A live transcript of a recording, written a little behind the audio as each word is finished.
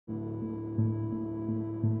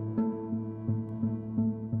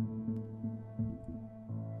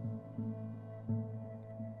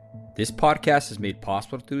This podcast is made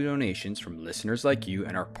possible through donations from listeners like you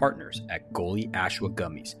and our partners at Goalie Ashwa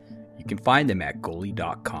Gummies. You can find them at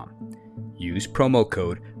goalie.com. Use promo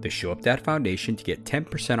code the Show Up Dad Foundation to get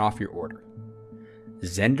 10% off your order.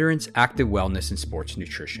 Zenderance Active Wellness and Sports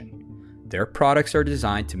Nutrition. Their products are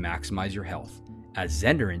designed to maximize your health. At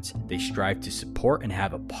Zenderance, they strive to support and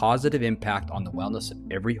have a positive impact on the wellness of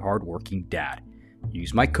every hardworking dad.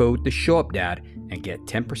 Use my code TheShowUpDad and get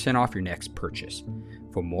 10% off your next purchase.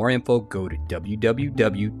 For more info, go to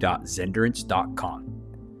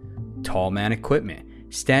www.zenderance.com. Tall Man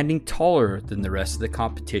Equipment, standing taller than the rest of the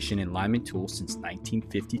competition in lineman tools since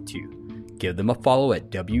 1952. Give them a follow at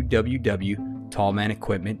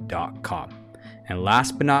www.tallmanequipment.com. And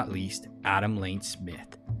last but not least, Adam Lane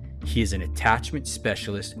Smith. He is an attachment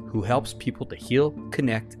specialist who helps people to heal,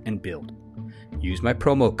 connect, and build. Use my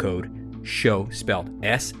promo code SHOW, spelled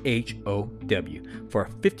SHOW, for a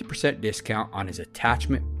 50% discount on his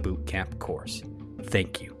attachment bootcamp course.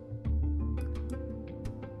 Thank you.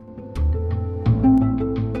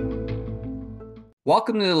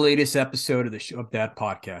 Welcome to the latest episode of the Show Up Dad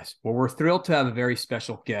podcast, where we're thrilled to have a very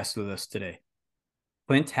special guest with us today.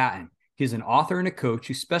 Clint Hatton. He's an author and a coach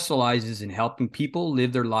who specializes in helping people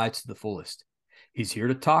live their lives to the fullest. He's here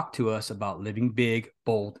to talk to us about living big,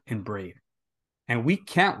 bold, and brave. And we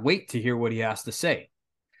can't wait to hear what he has to say.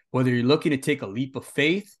 Whether you're looking to take a leap of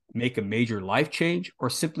faith, make a major life change, or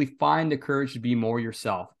simply find the courage to be more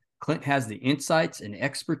yourself, Clint has the insights and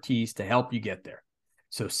expertise to help you get there.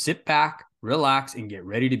 So sit back, relax, and get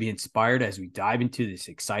ready to be inspired as we dive into this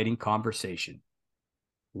exciting conversation.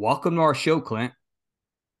 Welcome to our show, Clint.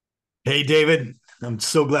 Hey, David. I'm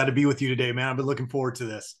so glad to be with you today, man. I've been looking forward to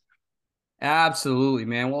this. Absolutely,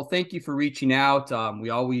 man. Well, thank you for reaching out. We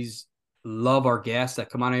always love our guests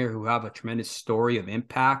that come on here who have a tremendous story of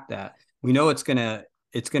impact that we know it's gonna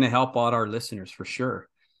help out our listeners for sure.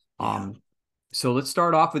 Yeah. So let's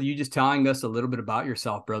start off with you just telling us a little bit about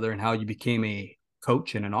yourself, brother, and how you became a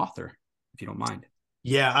coach and an author, if you don't mind.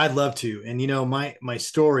 Yeah, I'd love to. And my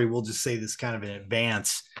story, we'll just say this kind of in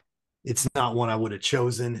advance. It's not one I would have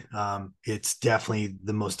chosen. It's definitely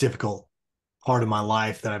the most difficult part of my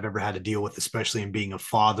life that I've ever had to deal with, especially in being a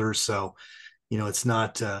father. So, it's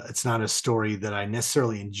not a story that I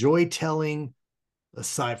necessarily enjoy telling,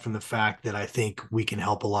 aside from the fact that I think we can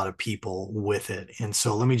help a lot of people with it. And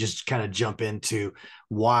so let me just kind of jump into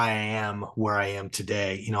why I am where I am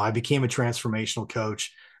today. I became a transformational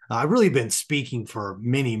coach. I've really been speaking for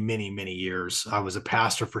many, many, many years. I was a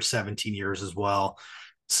pastor for 17 years as well.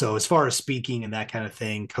 So as far as speaking and that kind of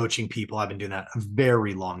thing, coaching people, I've been doing that a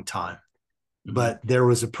very long time. Mm-hmm. But there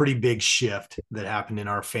was a pretty big shift that happened in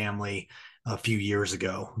our family a few years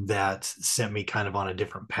ago that sent me kind of on a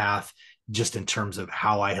different path, just in terms of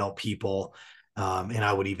how I help people. And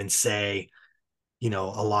I would even say, a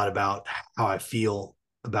lot about how I feel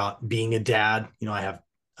about being a dad. I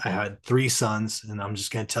had 3 sons, and I'm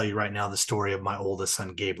just going to tell you right now the story of my oldest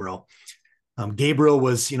son, Gabriel. Gabriel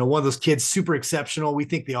was, one of those kids, super exceptional. We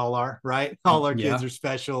think they all are, right? All our kids are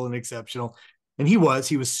special and exceptional. And he was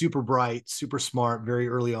super bright, super smart, very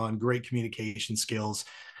early on, great communication skills.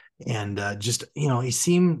 And he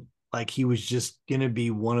seemed like he was just going to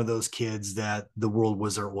be one of those kids that the world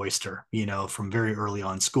was their oyster, from very early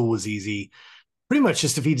on. School was easy. Pretty much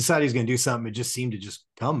just if he decided he's going to do something, it just seemed to just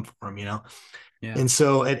come for him, Yeah. And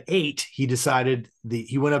so at 8, he decided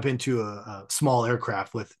he went up into a small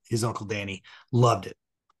aircraft with his uncle Danny, loved it,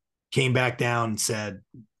 came back down and said,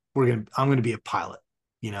 I'm going to be a pilot,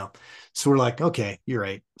 So we're like, okay, you're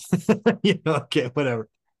right. Okay, whatever.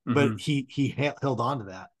 Mm-hmm. But he held on to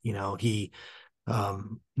that, he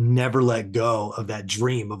never let go of that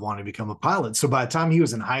dream of wanting to become a pilot. So by the time he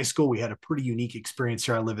was in high school, we had a pretty unique experience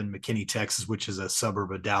here. I live in McKinney, Texas, which is a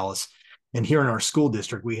suburb of Dallas. And here in our school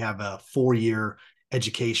district, we have a 4-year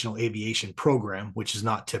educational aviation program, which is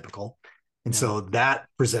not typical. And so that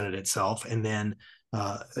presented itself. And then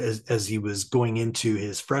as he was going into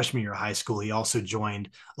his freshman year of high school, he also joined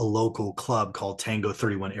a local club called Tango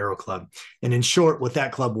 31 Aero Club. And in short, what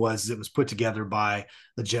that club was, it was put together by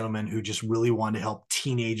a gentleman who just really wanted to help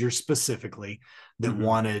teenagers specifically that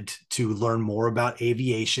wanted to learn more about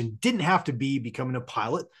aviation. Didn't have to be becoming a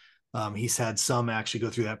pilot. He's had some actually go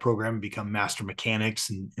through that program and become master mechanics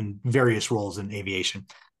and various roles in aviation.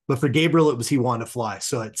 But for Gabriel, it was he wanted to fly.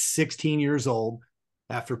 So at 16 years old,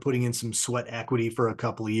 after putting in some sweat equity for a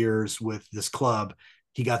couple of years with this club,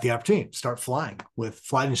 he got the opportunity to start flying with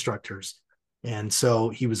flight instructors. And so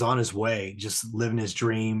he was on his way, just living his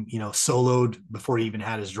dream, soloed before he even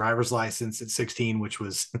had his driver's license at 16, which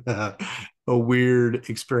was a weird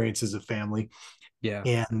experience as a family. Yeah.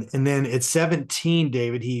 And then at 17,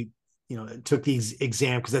 David, he took the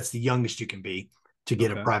exam because that's the youngest you can be to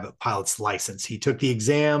get a Okay. private pilot's license. He took the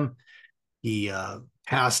exam. He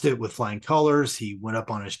passed it with flying colors. He went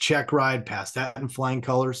up on his check ride, passed that in flying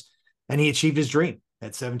colors, and he achieved his dream.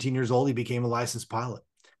 At 17 years old, he became a licensed pilot.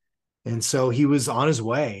 And so he was on his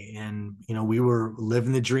way, and we were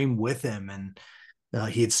living the dream with him. And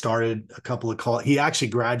he had started a couple of he actually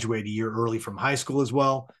graduated a year early from high school as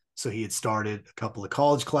well. So he had started a couple of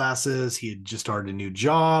college classes. He had just started a new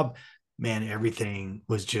job. Man, everything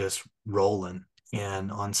was just rolling.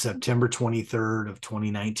 And on September 23rd of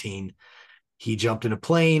 2019, he jumped in a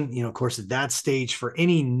plane. Of course, at that stage, for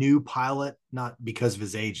any new pilot, not because of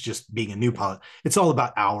his age, just being a new pilot, it's all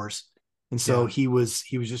about hours. And so Yeah. he was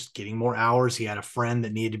just getting more hours. He had a friend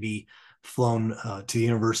that needed to be flown to the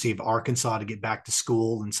University of Arkansas to get back to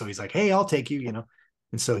school. And so he's like, hey, I'll take you.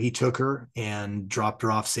 And so he took her and dropped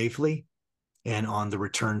her off safely. And on the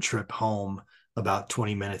return trip home, about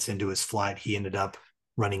 20 minutes into his flight, he ended up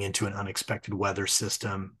running into an unexpected weather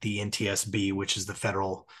system. The NTSB, which is the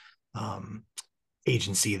federal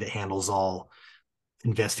agency that handles all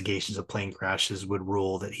investigations of plane crashes, would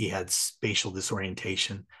rule that he had spatial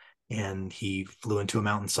disorientation, and he flew into a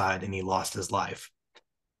mountainside and he lost his life.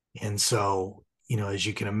 And so, as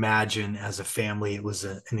you can imagine, as a family, it was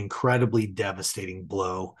an incredibly devastating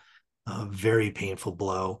blow, a very painful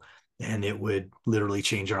blow, and it would literally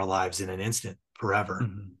change our lives in an instant, forever.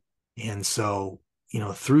 Mhm. And so,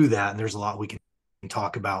 through that, and there's a lot we can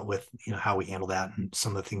talk about with, how we handle that and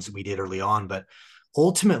some of the things that we did early on. But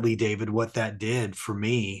ultimately, David, what that did for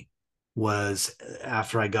me was,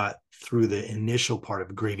 after I got through the initial part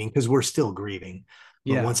of grieving, because we're still grieving,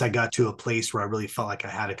 but Yeah. once I got to a place where I really felt like I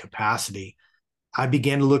had a capacity, I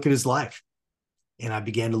began to look at his life, and I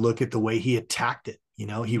began to look at the way he attacked it.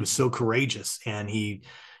 He was so courageous, and he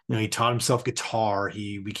taught himself guitar.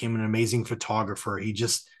 He became an amazing photographer. He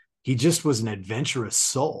just was an adventurous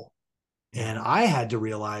soul. Yeah. And I had to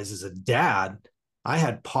realize, as a dad, I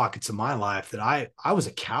had pockets of my life that I was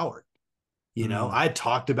a coward. Mm. I had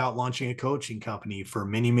talked about launching a coaching company for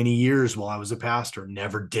many, many years while I was a pastor,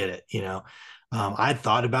 never did it. I'd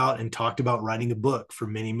thought about and talked about writing a book for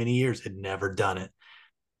many, many years, had never done it.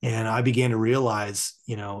 And I began to realize,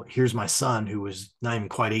 here's my son, who was not even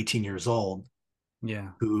quite 18 years old,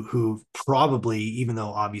 Yeah. who probably, even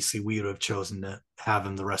though obviously we would have chosen to have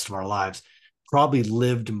him the rest of our lives, probably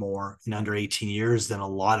lived more in under 18 years than a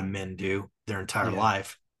lot of men do their entire Yeah.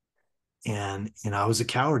 life. And I was a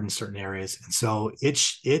coward in certain areas. And so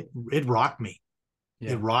it rocked me.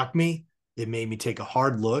 It Yeah. rocked me. It made me take a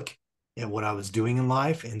hard look at what I was doing in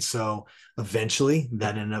life. And so eventually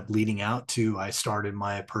that ended up leading out to, I started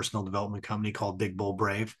my personal development company called Big Bull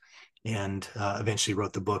Brave, and eventually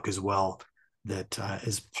wrote the book as well, that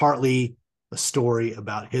is partly a story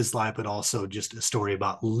about his life, but also just a story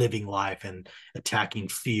about living life and attacking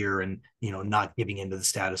fear and, not giving into the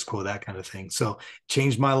status quo, that kind of thing. So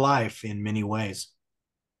changed my life in many ways.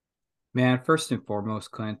 Man, first and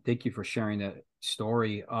foremost, Clint, thank you for sharing that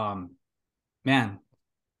story. Man,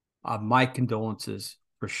 my condolences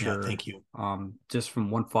for Yeah. sure. Thank you. Just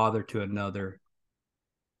from one father to another,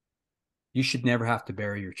 you should never have to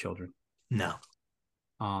bury your children. No.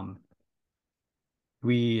 Um,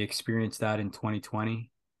 we experienced that in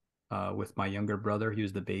 2020 with my younger brother. He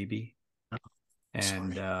was the baby,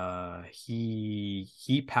 and Sorry.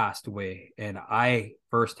 he passed away, and I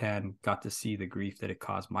firsthand got to see the grief that it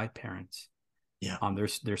caused my parents. Yeah.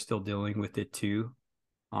 They're still dealing with it too.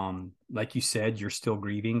 Like you said, you're still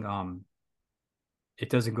grieving. It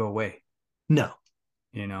doesn't go away, No.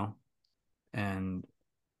 you know. And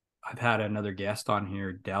I've had another guest on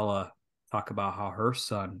here, Della, talk about how her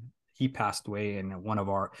son, he passed away in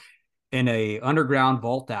a underground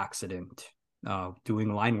vault accident,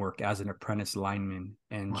 doing line work as an apprentice lineman,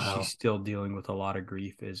 and she's Wow. still dealing with a lot of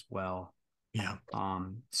grief as well. Yeah.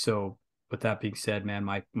 So with that being said, man,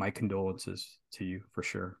 my condolences to you for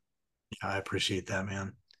sure. Yeah, I appreciate that,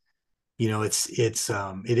 man.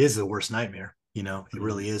 It is the worst nightmare. It Mm-hmm.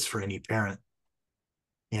 really is for any parent.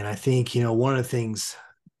 And I think, one of the things,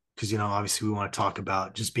 because, obviously we want to talk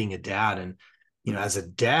about just being a dad. And, as a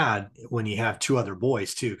dad, when you have two other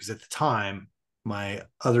boys too, because at the time, my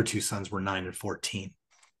other two sons were 9 and 14.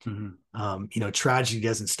 Mm-hmm. Tragedy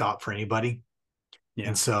doesn't stop for anybody. And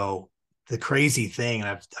Yeah. so the crazy thing, and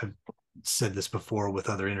I've said this before with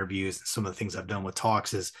other interviews and some of the things I've done with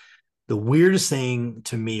talks, is the weirdest thing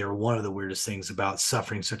to me, or one of the weirdest things about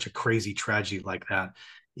suffering such a crazy tragedy like that,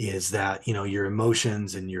 is that, your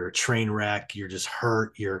emotions, and you're a train wreck, you're just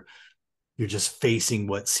hurt, you're just facing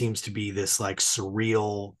what seems to be this like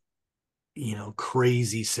surreal,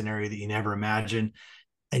 crazy scenario that you never imagined.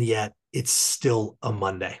 And yet it's still a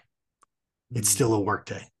Monday. It's still a work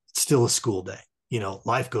day. It's still a school day.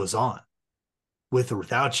 Life goes on with or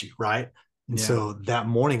without you, right? And Yeah. so that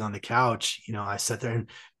morning on the couch, I sat there, and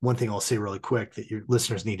one thing I'll say really quick that your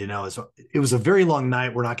listeners need to know is it was a very long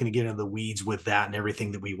night. We're not going to get into the weeds with that and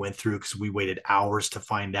everything that we went through, because we waited hours to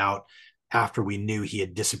find out after we knew he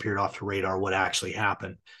had disappeared off the radar what actually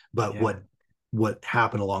happened. But Yeah. what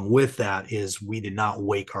happened along with that is we did not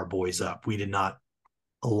wake our boys up. We did not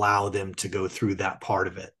allow them to go through that part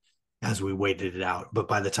of it as we waited it out. But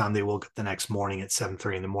by the time they woke up the next morning at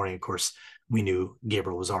 7:30 in the morning, of course, we knew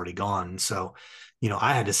Gabriel was already gone. So,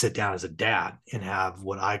 I had to sit down as a dad and have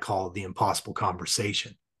what I call the impossible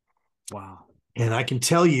conversation. Wow. And I can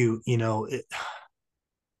tell you,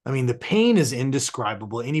 the pain is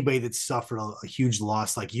indescribable. Anybody that's suffered a huge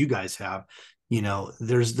loss like you guys have,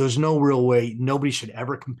 there's no real way. Nobody should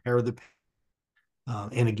ever compare the.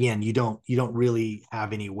 And again, you don't really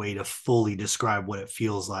have any way to fully describe what it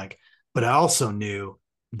feels like. But I also knew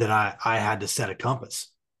that I had to set a compass.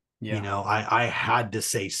 Yeah. I had to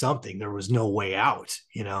say something. There was no way out.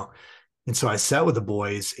 And so I sat with the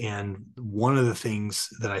boys, and one of the things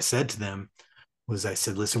that I said to them was, I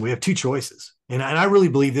said, listen, we have two choices. And I really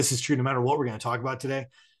believe this is true no matter what we're going to talk about today.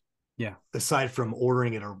 Yeah. Aside from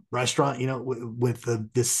ordering at a restaurant, with the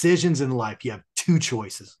decisions in life, you have two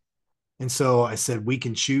choices. And so I said, we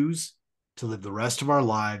can choose to live the rest of our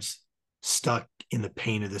lives stuck in the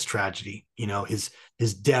pain of this tragedy.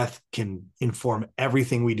 His death can inform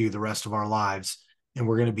everything we do the rest of our lives, and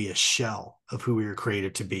we're going to be a shell of who we were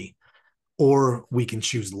created to be. Or we can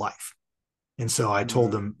choose life. And so I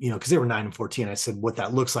told them, because they were 9 and 14, I said, what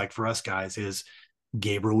that looks like for us guys is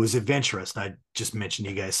Gabriel was adventurous. And I just mentioned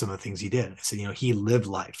to you guys some of the things he did. I said, he lived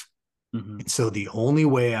life. And so the only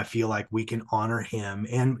way I feel like we can honor him,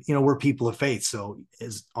 and, we're people of faith, so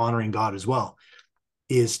is honoring God as well,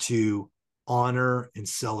 is to honor and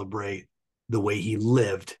celebrate the way he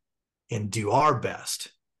lived and do our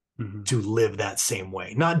best to live that same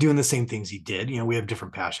way. Not doing the same things he did. We have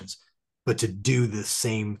different passions, but to do the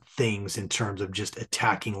same things in terms of just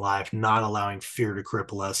attacking life, not allowing fear to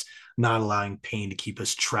cripple us, not allowing pain to keep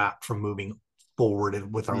us trapped from moving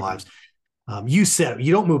forward with our lives. You said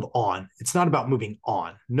you don't move on. It's not about moving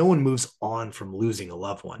on. No one moves on from losing a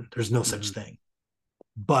loved one. There's no such thing.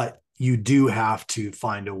 But you do have to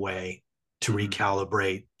find a way to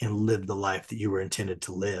recalibrate and live the life that you were intended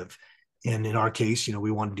to live. And in our case,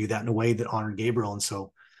 we want to do that in a way that honored Gabriel. And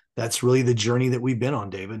so that's really the journey that we've been on,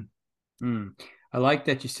 David. I like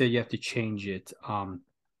that you said you have to change it.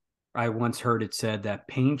 I once heard it said that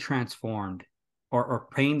pain transformed or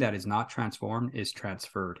pain that is not transformed is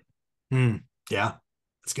transferred. Yeah,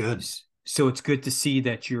 that's good. So it's good to see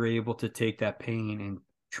that you're able to take that pain and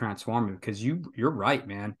transform it, because you're right,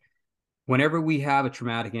 man. Whenever we have a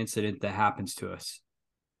traumatic incident that happens to us,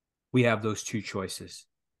 we have those two choices: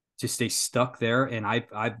 to stay stuck there. And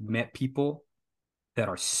I've met people that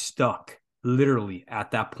are stuck literally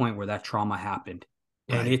at that point where that trauma happened.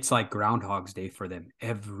 Right. And it's like Groundhog's Day for them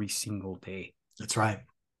every single day. That's right.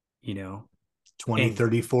 20, and,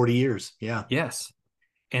 30, 40 years. Yeah. Yes.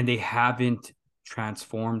 And they haven't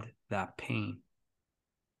transformed that pain.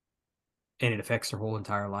 And it affects their whole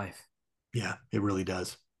entire life. Yeah, it really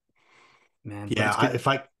does. Man. Yeah.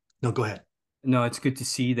 No, go ahead. No, it's good to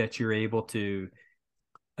see that you're able to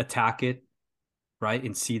attack it, right?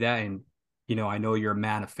 And see that. And, I know you're a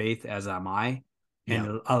man of faith, as am I,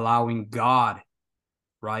 and allowing God,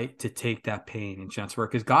 right, to take that pain and transfer,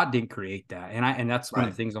 because God didn't create that. And that's one of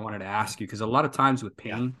the things I wanted to ask you, because a lot of times with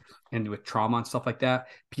pain and with trauma and stuff like that,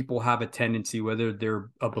 people have a tendency, whether they're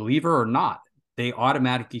a believer or not, they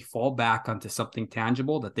automatically fall back onto something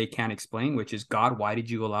tangible that they can't explain, which is, God, why did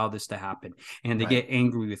you allow this to happen? And they get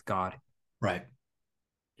angry with God. Right.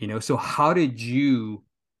 So how did you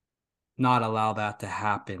not allow that to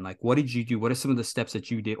happen? Like, what did you do? What are some of the steps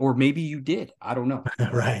that you did? Or maybe you did. I don't know.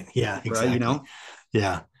 Right. Yeah, exactly. Right,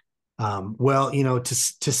 Yeah. Well, to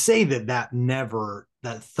say that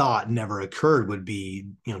thought never occurred would be,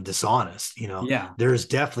 dishonest. There's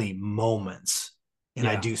definitely moments, and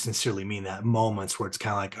I do sincerely mean that, moments where it's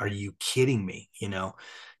kind of like, are you kidding me?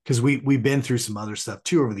 Because we've been through some other stuff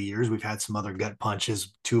too over the years. We've had some other gut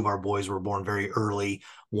punches. 2 of our boys were born very early,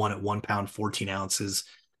 one at 1 pound, 14 ounces,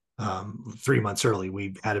 3 months early.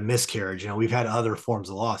 We had a miscarriage. We've had other forms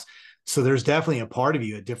of loss. So there's definitely a part of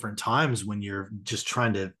you at different times when you're just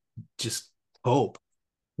trying to just cope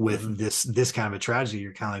with this kind of a tragedy.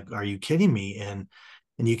 You're kind of like, are you kidding me? And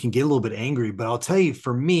you can get a little bit angry. But I'll tell you,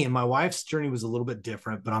 for me, and my wife's journey was a little bit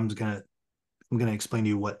different, but I'm going to explain to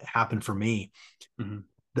you what happened for me.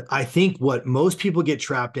 I think what most people get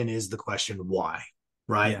trapped in is the question, why,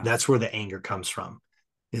 right? Yeah. That's where the anger comes from.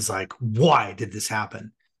 is like, why did this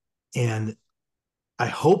happen? And I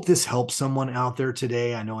hope this helps someone out there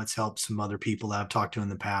today. I know it's helped some other people that I've talked to in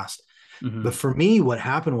the past. Mm-hmm. But for me, what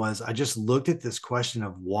happened was I just looked at this question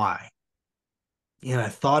of why. And I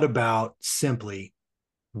thought about simply,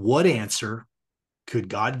 what answer could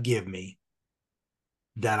God give me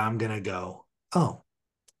that I'm going to go, oh,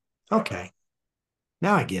 okay,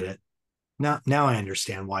 now I get it. Now I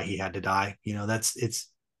understand why he had to die. It's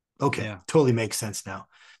okay. Yeah. Totally makes sense now.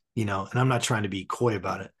 And I'm not trying to be coy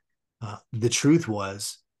about it. The truth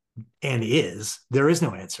was and there is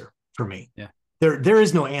no answer for me. Yeah. There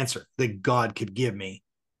is no answer that God could give me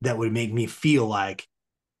that would make me feel like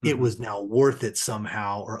it Mm-hmm. was now worth it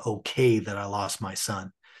somehow or okay that I lost my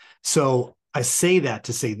son. So I say that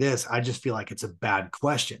to say this, I just feel like it's a bad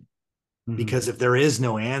question, Mm-hmm. because if there is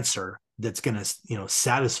no answer that's going to,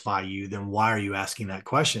 satisfy you, then why are you asking that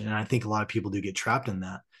question? And I think a lot of people do get trapped in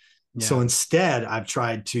that. So Yeah. instead, I've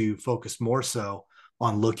tried to focus more so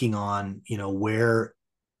on looking on,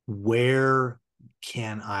 where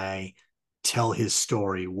can I tell his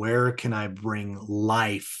story? Where can I bring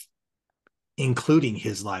life, including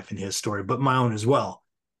his life and his story, but my own as well,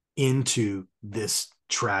 into this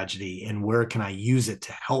tragedy? And where can I use it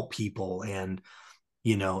to help people? And,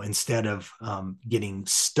 instead of getting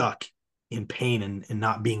stuck in pain and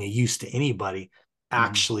not being a use to anybody, Mm-hmm.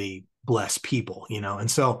 actually bless people, And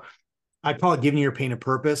so I'd probably giving your pain a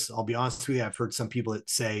purpose. I'll be honest with you. I've heard some people that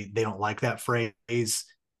say they don't like that phrase.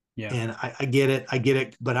 Yeah. And I get it. I get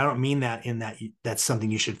it. But I don't mean that in that that's something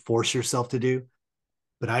you should force yourself to do.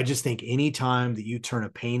 But I just think anytime that you turn a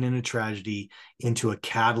pain and a tragedy into a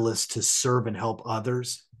catalyst to serve and help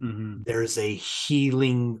others, Mm-hmm. there's a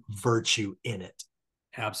healing virtue in it.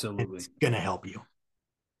 And Absolutely. it's going to help you.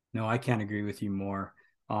 No, I can't agree with you more.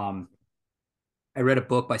 Um, I read a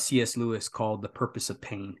book by C.S. Lewis called The Purpose of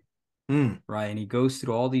Pain, Mm, right? And he goes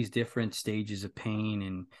through all these different stages of pain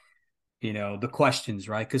and, the questions,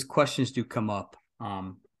 right? Because questions do come up.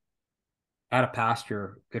 I had a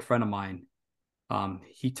pastor, a good friend of mine.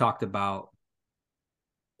 He talked about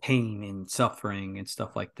pain and suffering and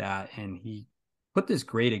stuff like that. And he put this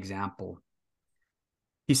great example.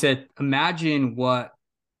 He said, imagine what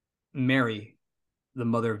Mary, the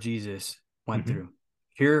mother of Jesus, went mm-hmm. through.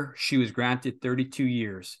 Here she was granted 32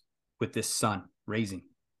 years with this son raising,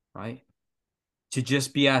 right? To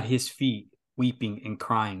just be at his feet, weeping and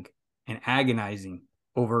crying and agonizing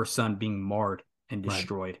over her son being marred and Right.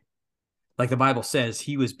 destroyed. Like the Bible says,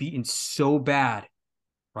 he was beaten so bad,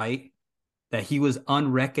 right, that he was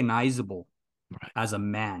unrecognizable Right. as a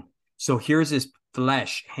man. So here's his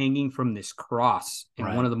flesh hanging from this cross in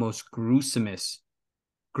one Right. of the most gruesomest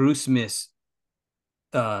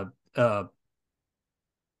uh, uh,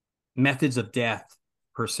 methods of death,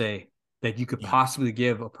 per se, that you could Yeah. possibly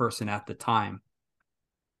give a person at the time.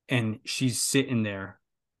 And she's sitting there,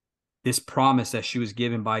 this promise that she was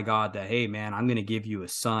given by God that, hey, man, I'm going to give you a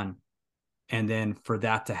son. And then for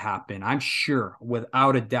that to happen, I'm sure,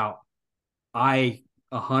 without a doubt, I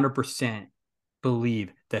 100%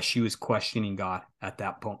 believe that she was questioning God at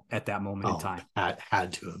that point, at that moment in Oh, time. had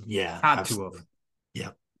to have. Yeah, Had to have, absolutely.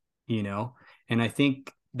 Yeah. you know, and I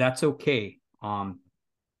think that's okay.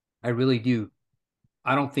 I really do.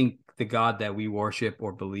 I don't think the God that we worship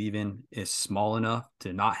or believe in is small enough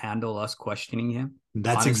to not handle us questioning him,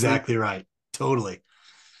 That's honestly. exactly right. Totally.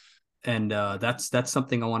 And that's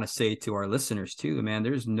something I want to say to our listeners too, man.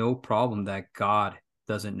 There's no problem that God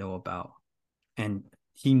doesn't know about. And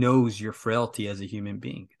he knows your frailty as a human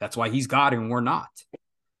being. That's why he's God and we're not.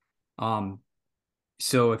 Um,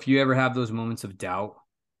 so if you ever have those moments of doubt,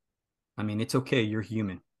 I mean, it's okay. You're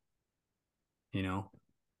human, you know.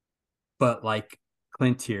 But like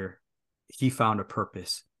Clint here, he found a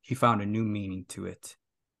purpose. He found a new meaning to it,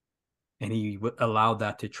 and he allowed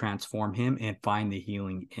that to transform him and find the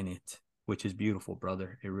healing in it, which is beautiful,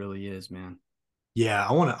 brother. It really is, man. Yeah,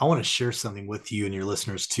 I want to share something with you and your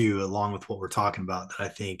listeners too, along with what we're talking about, that I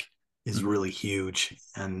think is Mm-hmm. really huge,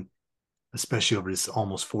 and especially over this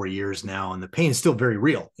almost 4 years now, and the pain is still very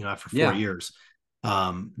real. After four Yeah. years,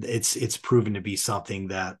 it's proven to be something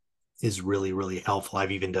that is really really helpful.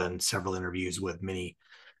 I've even done several interviews with many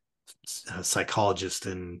psychologists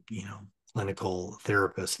and clinical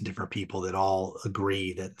therapists and different people that all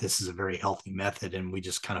agree that this is a very healthy method, and we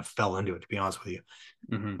just kind of fell into it, to be honest with you.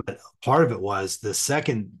 Mm-hmm. But part of it was the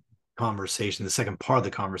second conversation, the second part of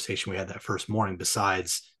the conversation we had that first morning,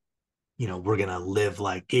 besides, we're going to live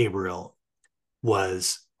like Gabriel,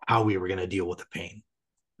 was how we were going to deal with the pain.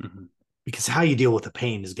 Mm-hmm. Because how you deal with the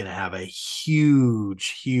pain is going to have a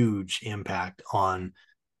huge, huge impact on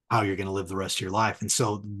how you're going to live the rest of your life. And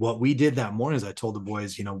so what we did that morning is I told the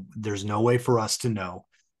boys, there's no way for us to know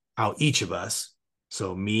how each of us,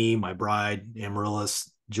 so me, my bride,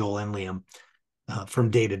 Amaryllis, Joel, and Liam, from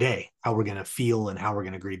day to day, how we're going to feel and how we're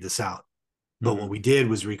going to grieve this out. But what we did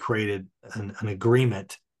was we created an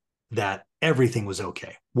agreement that everything was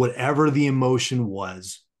okay. Whatever the emotion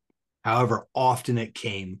was, however often it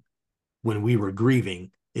came when we were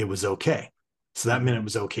grieving, it was okay. So that meant it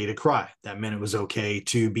was okay to cry. That meant it was okay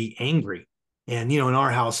to be angry. And, in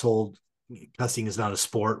our household, cussing is not a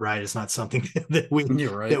sport, right? It's not something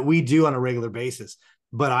You're right. that we do on a regular basis.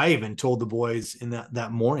 But I even told the boys in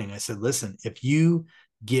that morning, I said, listen, if you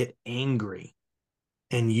get angry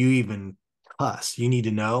and you even cuss, you need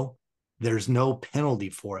to know there's no penalty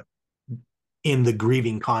for it in the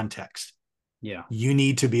grieving context. Yeah. You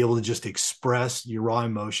need to be able to just express your raw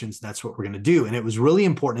emotions. That's what we're going to do. And it was really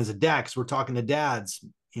important as a dad, because we're talking to dads,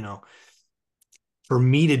 for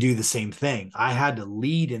me to do the same thing. I had to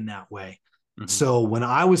lead in that way. So when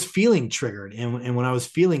I was feeling triggered and when I was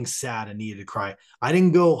feeling sad and needed to cry, I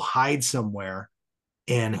didn't go hide somewhere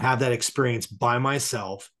and have that experience by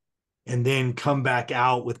myself and then come back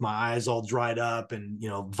out with my eyes all dried up and,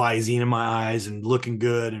 Visine in my eyes and looking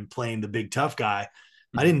good and playing the big tough guy.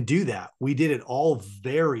 I didn't do that. We did it all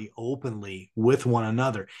very openly with one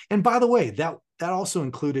another. And by the way, that also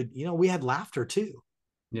included, we had laughter too.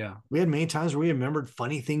 Yeah. We had many times where we remembered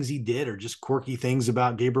funny things he did or just quirky things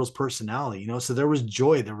about Gabriel's personality, so there was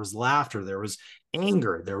joy, there was laughter, there was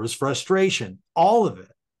anger, there was frustration, all of it.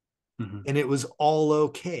 And it was all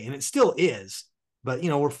okay. And it still is. But,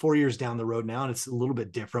 we're 4 years down the road now and it's a little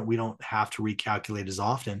bit different. We don't have to recalculate as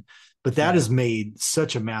often, but that has made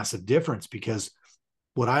such a massive difference, because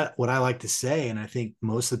what I like to say, and I think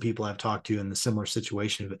most of the people I've talked to in the similar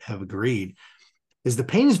situation have agreed, is the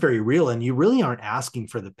pain is very real and you really aren't asking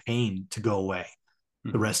for the pain to go away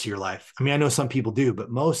the rest of your life. I mean, I know some people do,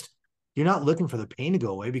 but most, you're not looking for the pain to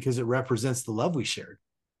go away because it represents the love we shared.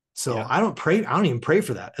 So I don't even pray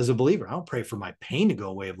for that as a believer. I don't pray for my pain to go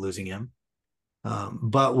away of losing him.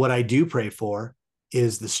 But what I do pray for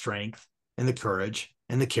is the strength and the courage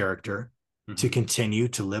and the character to continue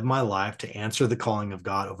to live my life, to answer the calling of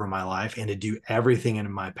God over my life, and to do everything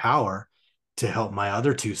in my power to help my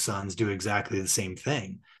other two sons do exactly the same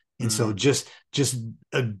thing. And so just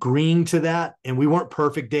agreeing to that. And we weren't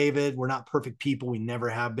perfect, David. We're not perfect people. We never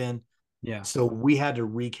have been. Yeah. So we had to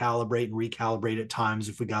recalibrate at times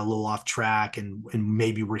if we got a little off track and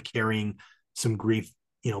maybe we're carrying some grief,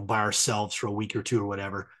 by ourselves for a week or two or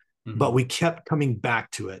whatever. But we kept coming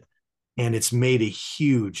back to it. And it's made a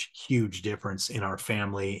huge, huge difference in our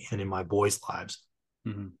family and in my boys' lives.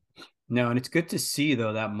 No, and it's good to see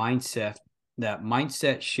though that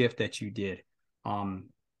mindset shift that you did.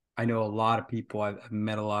 I know a lot of people, I've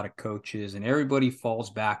met a lot of coaches, and everybody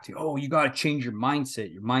falls back to, oh, you got to change your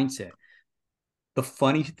mindset. The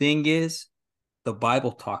funny thing is, the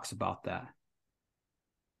Bible talks about that.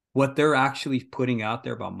 What they're actually putting out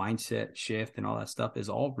there about mindset shift and all that stuff is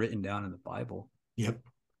all written down in the Bible. Yep.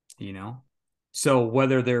 So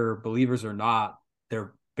whether they're believers or not,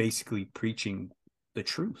 they're basically preaching the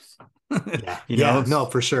truth. Yeah. No,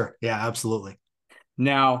 for sure. Yeah, absolutely.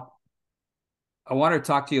 Now, I want to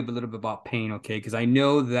talk to you a little bit about pain, okay? Because I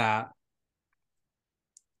know that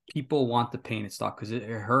people want the pain to stop because it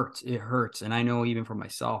hurts. It hurts. And I know even for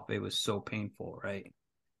myself, it was so painful, right?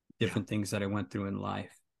 Different things that I went through in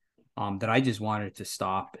life that I just wanted to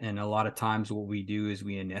stop. And a lot of times what we do is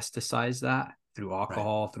we anesthetize that through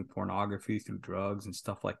alcohol, through pornography, through drugs and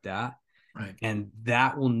stuff like that. Right. And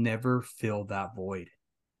that will never fill that void.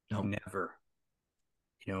 Nope. Never.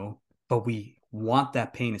 But we want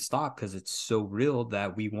that pain to stop because it's so real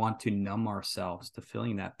that we want to numb ourselves to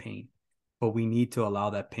feeling that pain. But we need to allow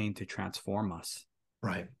that pain to transform us.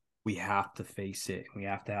 Right. We have to face it. We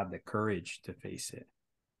have to have the courage to face it.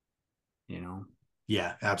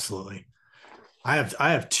 Yeah, absolutely. I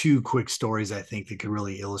have two quick stories I think that could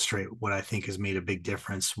really illustrate what I think has made a big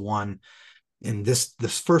difference. One, and this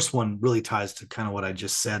first one really ties to kind of what I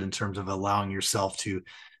just said in terms of allowing yourself to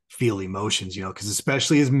feel emotions, because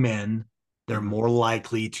especially as men, they're more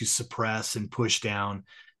likely to suppress and push down.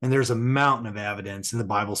 And there's a mountain of evidence, and the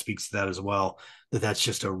Bible speaks to that as well, that that's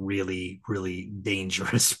just a really, really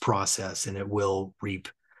dangerous process, and it will reap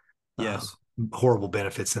horrible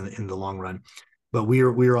benefits in the long run. But we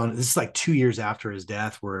were on, this is like 2 years after his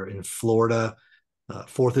death. We're in Florida,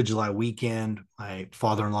 4th of July weekend. My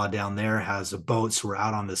father-in-law down there has a boat, so we're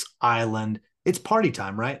out on this island. It's party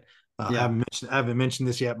time, right? I haven't mentioned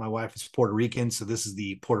this yet. My wife is Puerto Rican, so this is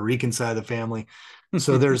the Puerto Rican side of the family.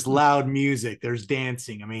 So there's loud music, there's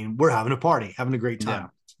dancing. I mean, we're having a party, having a great time.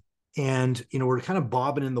 And we're kind of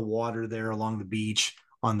bobbing in the water there along the beach.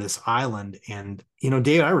 on this island. And,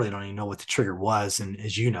 Dave, I really don't even know what the trigger was. And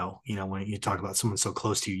as when you talk about someone so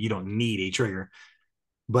close to you, you don't need a trigger,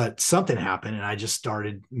 but something happened and I just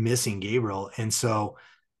started missing Gabriel. And so,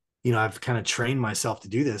 I've kind of trained myself to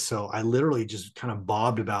do this. So I literally just kind of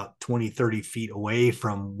bobbed about 20, 30 feet away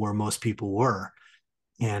from where most people were,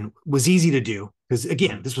 and was easy to do because,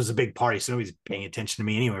 again, this was a big party. So nobody's paying attention to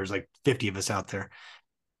me anyway. There's like 50 of us out there.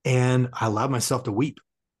 And I allowed myself to weep.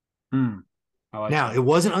 Now, that. it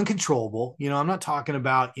wasn't uncontrollable. I'm not talking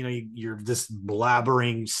about, you're this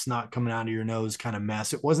blabbering snot coming out of your nose kind of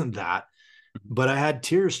mess. It wasn't that, but I had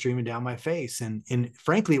tears streaming down my face. And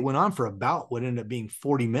frankly, it went on for about what ended up being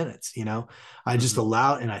 40 minutes. I just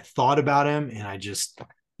allowed, and I thought about him, and I just,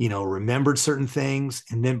 remembered certain things.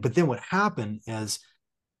 But then what happened as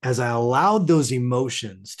I allowed those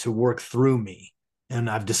emotions to work through me, and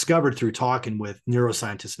I've discovered through talking with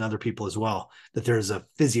neuroscientists and other people as well, that there's a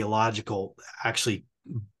physiological, actually,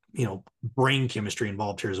 brain chemistry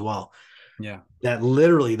involved here as well. Yeah. That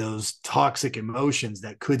literally those toxic emotions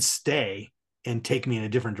that could stay and take me in a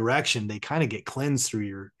different direction, they kind of get cleansed through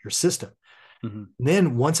your system. And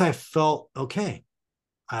then once I felt okay,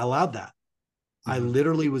 I allowed that. I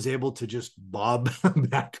literally was able to just bob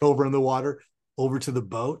back over in the water, over to the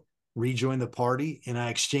boat, rejoin the party, and I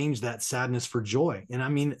exchanged that sadness for joy. And I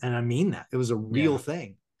mean that. It was a real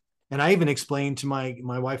thing. And I even explained to my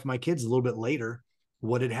wife and my kids a little bit later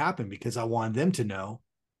what had happened, because I wanted them to know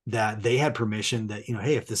that they had permission, that,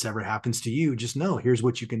 hey, if this ever happens to you, just know here's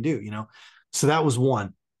what you can do, So that was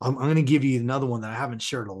one. I'm going to give you another one that I haven't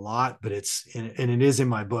shared a lot, but it is in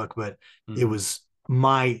my book, but it was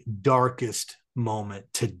my darkest moment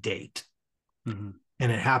to date. And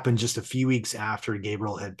it happened just a few weeks after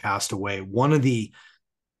Gabriel had passed away. One of the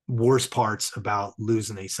worst parts about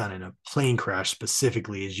losing a son in a plane crash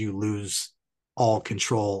specifically is you lose all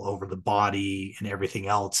control over the body and everything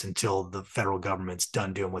else until the federal government's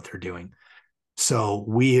done doing what they're doing. So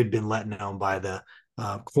we had been let know by the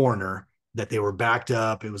coroner that they were backed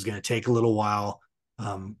up. It was going to take a little while.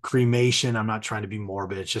 Cremation, I'm not trying to be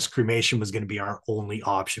morbid. It's just cremation was going to be our only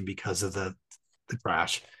option because of the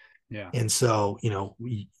crash. Yeah. And so,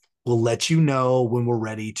 we'll let you know when we're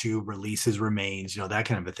ready to release his remains, that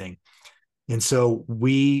kind of a thing. And so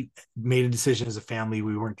we made a decision as a family.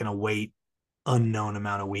 We weren't going to wait unknown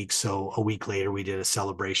amount of weeks. So a week later, we did a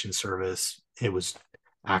celebration service. It was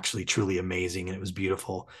actually truly amazing, and it was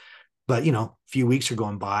beautiful. But, a few weeks are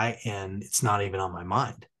going by and it's not even on my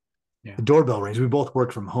mind. Yeah. The doorbell rings. We both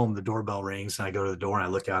work from home. The doorbell rings and I go to the door and I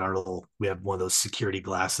look out we have one of those security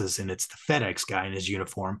glasses, and it's the FedEx guy in his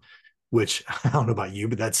uniform, which I don't know about you,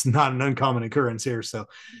 but that's not an uncommon occurrence here. So,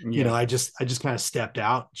 I just kind of stepped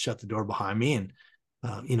out, shut the door behind me, and,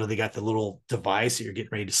 they got the little device that you're getting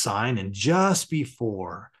ready to sign. And just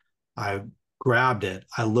before I grabbed it,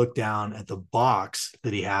 I looked down at the box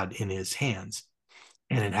that he had in his hands,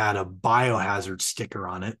 and it had a biohazard sticker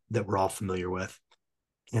on it that we're all familiar with.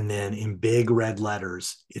 And then in big red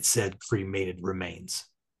letters, it said cremated remains.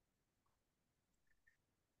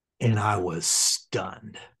 And I was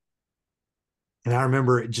stunned. And I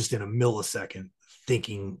remember just in a millisecond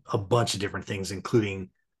thinking a bunch of different things, including,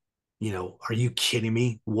 are you kidding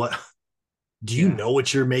me? What do you know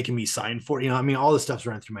what you're making me sign for? All this stuff's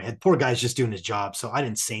running through my head. Poor guy's just doing his job. So I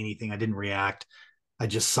didn't say anything. I didn't react. I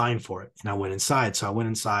just signed for it. And I went inside. So I went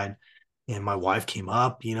inside and my wife came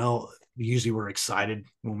up. Usually we're excited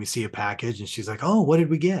when we see a package, and she's like, "Oh, what did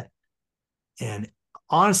we get?" And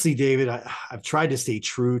honestly, David, I've tried to stay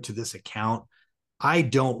true to this account. I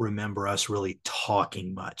don't remember us really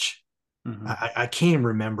talking much. I can't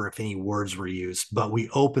remember if any words were used, but we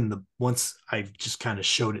opened once I just kind of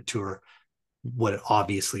showed it to her what it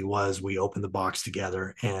obviously was, we opened the box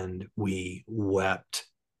together and we wept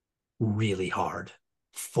really hard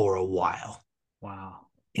for a while. Wow.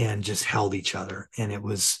 And just held each other. And it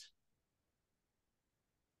was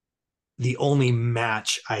the only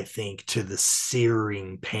match, I think, to the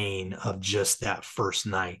searing pain of just that first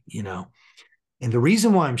night, And the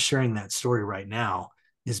reason why I'm sharing that story right now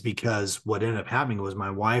is because what ended up happening was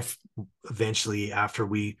my wife eventually, after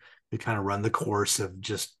we kind of run the course of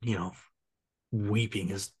just,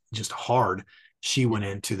 weeping is just hard, she went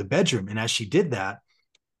into the bedroom. And as she did that,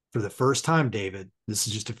 for the first time, David, this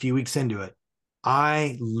is just a few weeks into it,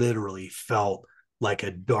 I literally felt like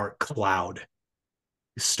a dark cloud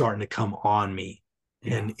starting to come on me.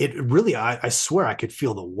 Yeah. And it really, I swear I could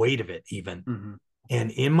feel the weight of it even.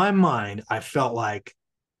 And in my mind, I felt like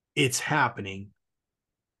it's happening.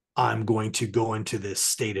 I'm going to go into this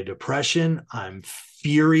state of depression. I'm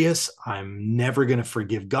furious. I'm never going to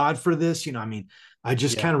forgive God for this. I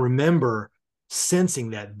just kind of remember sensing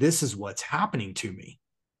that this is what's happening to me.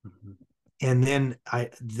 Mhm. And then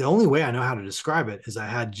the only way I know how to describe it is I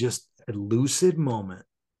had just a lucid moment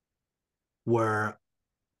where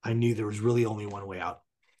I knew there was really only one way out.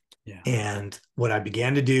 Yeah. And what I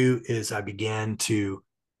began to do is I began to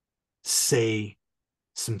say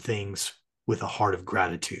some things with a heart of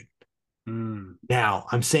gratitude. Mm. Now,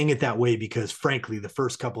 I'm saying it that way because, frankly, the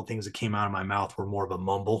first couple of things that came out of my mouth were more of a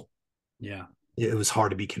mumble. Yeah. It was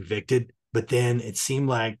hard to be convicted. But then it seemed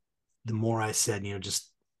like the more I said,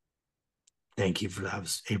 just thank you for that, I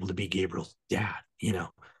was able to be Gabriel's dad,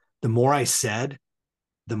 the more I said,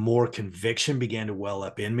 the more conviction began to well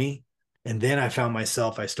up in me. And then I found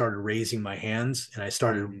myself, I started raising my hands and I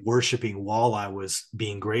started Mhm. worshiping while I was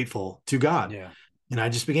being grateful to God. Yeah. And I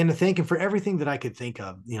just began to thank him for everything that I could think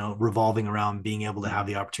of, revolving around being able to have Mhm.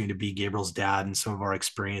 the opportunity to be Gabriel's dad and some of our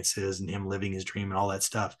experiences and him living his dream and all that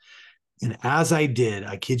stuff. And as I did,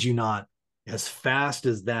 I kid you not, as fast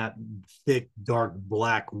as that thick, dark,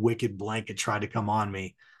 black, wicked blanket tried to come on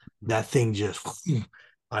me, that thing just,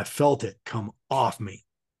 I felt it come off me.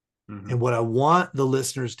 And Mhm. what I want the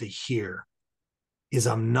listeners to hear is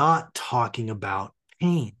I'm not talking about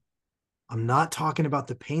pain. I'm not talking about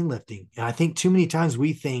the pain lifting. And I think too many times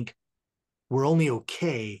we think we're only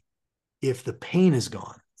okay if the pain is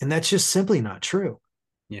gone. And that's just simply not true.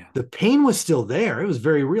 Yeah. The pain was still there. It was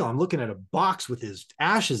very real. I'm looking at a box with his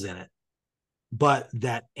ashes in it. But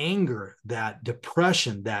that anger, that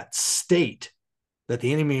depression, that state that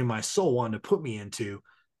the enemy in my soul wanted to put me into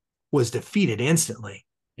was defeated instantly.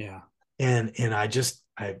 Yeah. And I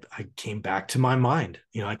came back to my mind.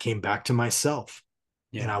 I came back to myself,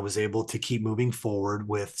 and Yeah. I was able to keep moving forward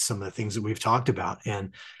with some of the things that we've talked about.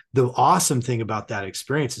 And the awesome thing about that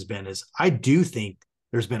experience has been is I do think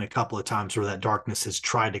there's been a couple of times where that darkness has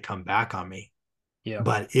tried to come back on me, Yeah.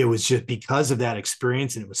 but it was just because of that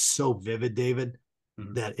experience, and it was so vivid, David,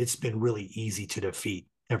 Mhm. that it's been really easy to defeat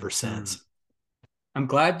ever Mm. since. I'm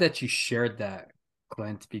glad that you shared that,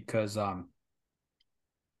 Clint, because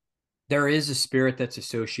there is a spirit that's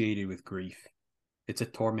associated with grief. It's a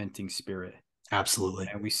tormenting spirit. Absolutely.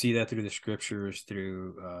 And we see that through the scriptures,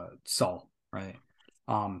 through Saul, right?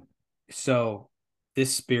 Um, so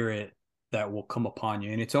this spirit that will come upon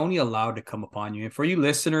you, and it's only allowed to come upon you. And for you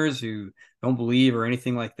listeners who don't believe or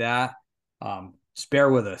anything like that, just bear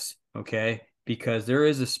with us, okay? Because there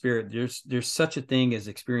is a spirit. There's such a thing as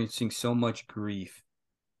experiencing so much grief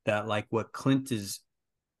that, like what Clint is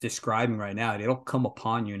describing right now, it'll come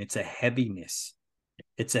upon you, and it's a heaviness.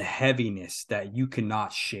 It's a heaviness that you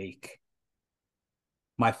cannot shake.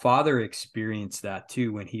 My father experienced that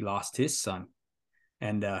too when he lost his son.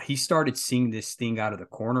 And he started seeing this thing out of the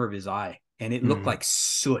corner of his eye, and it looked Mm-hmm. like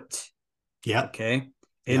soot. Yep. Okay.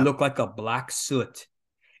 It Yep. looked like a black soot.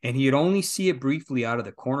 And he would only see it briefly out of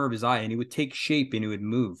the corner of his eye, and it would take shape and it would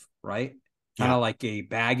move, right? Kind Yeah. of like a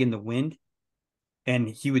bag in the wind. And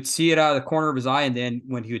he would see it out of the corner of his eye. And then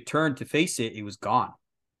when he would turn to face it, it was gone.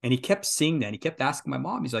 And he kept seeing that. And he kept asking my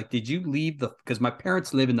mom, he's like, did you leave because my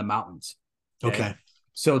parents live in the mountains. Okay. Okay.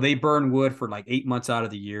 So they burn wood for like 8 months out of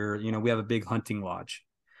the year. We have a big hunting lodge.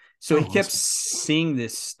 So he Oh, kept awesome. seeing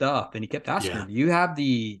this stuff, and he kept asking her, Yeah. "Do you have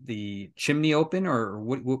the chimney open, or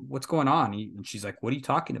what's going on?" And she's like, "What are you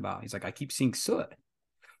talking about?" He's like, "I keep seeing soot."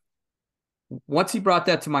 Once he brought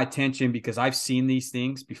that to my attention, because I've seen these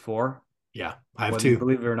things before, Yeah. I have whether you two.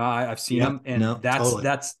 believe it or not, I've seen Yeah. them, and No, that's totally.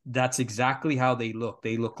 that's that's exactly how they look.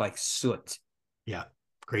 They look like soot. Yeah.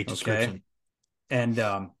 Great Okay, description. and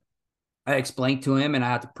I explained to him, and I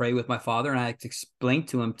had to pray with my father, and I had to explain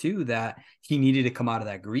to him too that he needed to come out of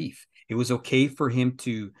that grief. It was okay for him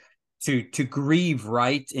to grieve,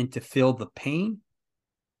 right, and to feel the pain,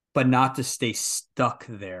 but not to stay stuck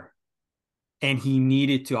there. And he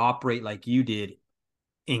needed to operate like you did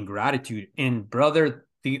in gratitude. And brother,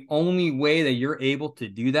 the only way that you're able to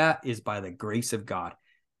do that is by the grace of God.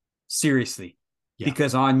 Seriously. Yeah.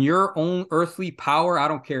 Because on your own earthly power, I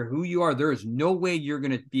don't care who you are, there is no way you're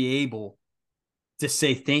going to be able to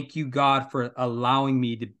say, thank you, God, for allowing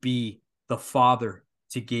me to be the father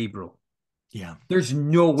to Gabriel. Yeah. There's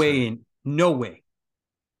no That's way right. no way.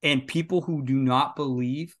 And people who do not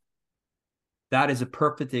believe, that is a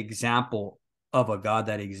perfect example of a God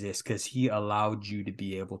that exists because he allowed you to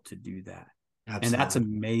be able to do that. And that's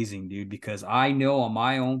Absolutely. amazing, dude, because I know on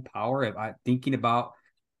my own power, if I'm thinking about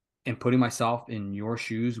and putting myself in your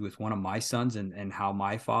shoes with one of my sons and how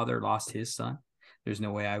my father lost his son, there's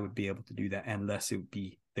no way I would be able to do that unless it would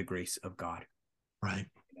be the grace of God, Right.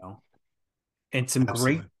 you know? And some great,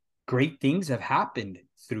 Absolutely. great things have happened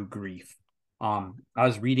through grief. I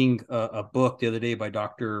was reading a book the other day by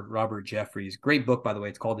Dr. Robert Jeffries. Great book, by the way.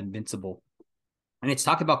 It's called Invincible. And it's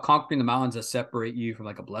talking about conquering the mountains that separate you from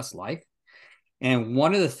like a blessed life. And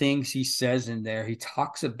one of the things he says in there, he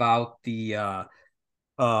talks about the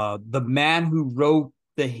man who wrote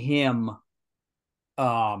the hymn.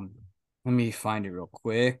 Let me find it real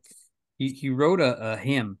quick. He wrote a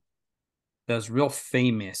hymn that was real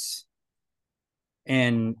famous.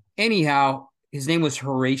 And anyhow, his name was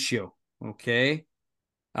Horatio. Okay.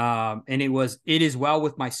 And It Is Well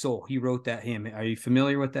With My Soul. He wrote that hymn. Are you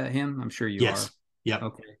familiar with that hymn? I'm sure you are. Yes. Yep.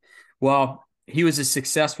 Okay. Well, he was a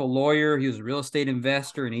successful lawyer. He was a real estate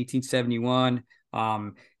investor in 1871.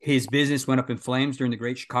 His business went up in flames during the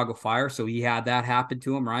Great Chicago Fire, so he had that happen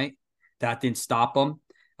to him, right? That didn't stop him.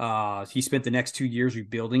 He spent the next 2 years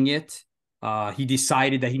rebuilding it. He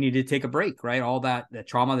decided that he needed to take a break, right? All that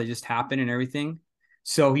trauma that just happened and everything.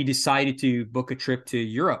 So he decided to book a trip to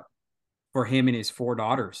Europe for him and his 4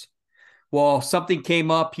 daughters. Well, something came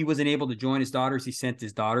up. He wasn't able to join his daughters. He sent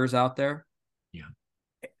his daughters out there. Yeah.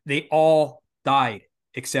 They all died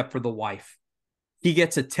except for the wife. He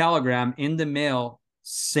gets a telegram in the mail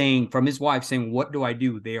from his wife saying, "What do I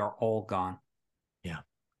do? They are all gone." Yeah.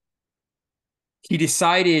 He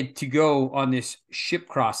decided to go on this ship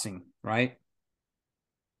crossing, right?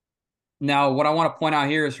 Now, what I want to point out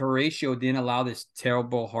here is Horatio didn't allow this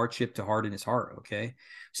terrible hardship to harden his heart, okay?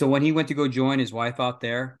 So when he went to go join his wife out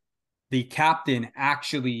there, the captain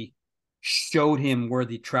actually showed him where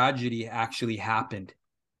the tragedy actually happened.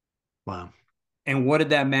 Wow. And what did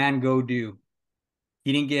that man go do?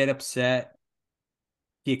 He didn't get upset.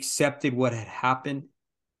 He accepted what had happened.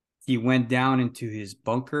 He went down into his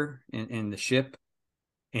bunker in the ship,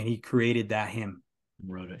 and he created that hymn.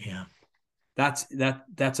 Wrote it. Yeah.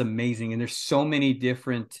 That's amazing. And there's so many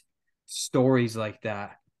different stories like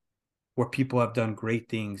that where people have done great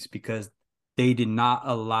things because they did not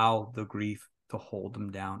allow the grief to hold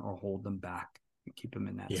them down or hold them back and keep them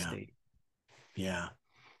in that state. Yeah.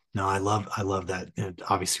 No, I love that. And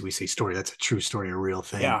obviously we say story. That's a true story, a real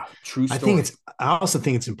thing. Yeah, true story. I also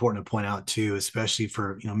think it's important to point out too, especially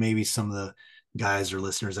for, maybe some of the guys or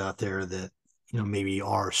listeners out there that, maybe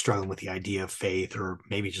are struggling with the idea of faith or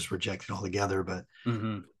maybe just reject it altogether. But,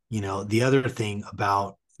 the other thing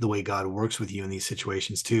about the way God works with you in these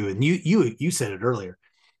situations too, and you said it earlier,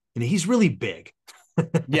 he's really big.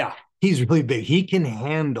 Yeah. He's really big. He can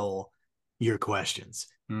handle your questions.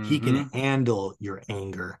 He can handle your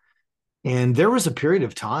anger. And there was a period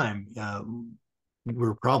of time,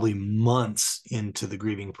 we're probably months into the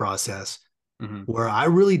grieving process, where I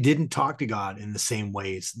really didn't talk to God in the same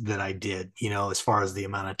ways that I did, as far as the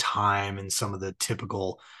amount of time and some of the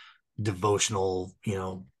typical devotional,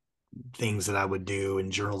 things that I would do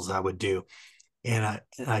and journals I would do. And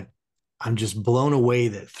I'm just blown away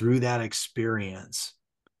that through that experience,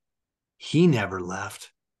 he never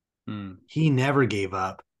left. He never gave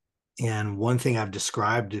up. And one thing I've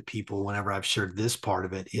described to people whenever I've shared this part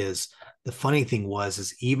of it is the funny thing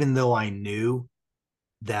is even though I knew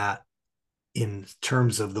that in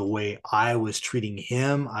terms of the way I was treating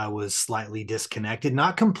him, I was slightly disconnected,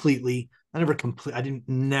 not completely. I didn't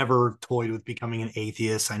never toyed with becoming an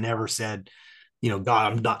atheist. I never said, God,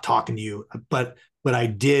 I'm not talking to you. But I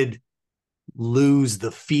did lose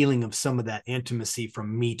the feeling of some of that intimacy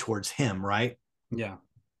from me towards him, right? Yeah.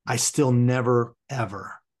 I still never,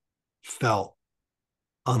 ever felt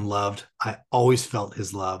unloved. I always felt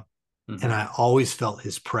his love, and I always felt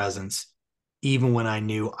his presence, even when I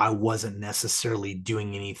knew I wasn't necessarily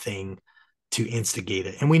doing anything to instigate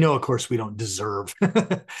it. And we know, of course, we don't deserve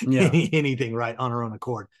anything, right, on our own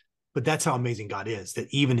accord. But that's how amazing God is, that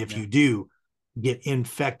even if you do get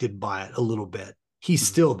infected by it a little bit, he's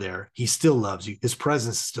still there. He still loves you. His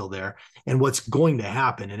presence is still there. And what's going to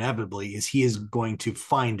happen inevitably is he is going to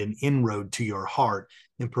find an inroad to your heart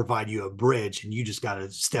and provide you a bridge. And you just got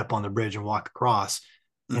to step on the bridge and walk across.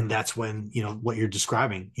 And that's when, what you're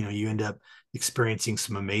describing, you end up experiencing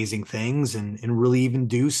some amazing things and really even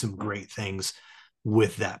do some great things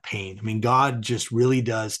with that pain. I mean, God just really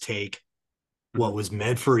does take what was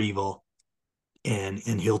meant for evil and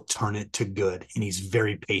he'll turn it to good. And he's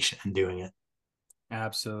very patient in doing it.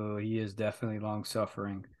 Absolutely. He is definitely long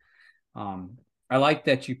suffering. I like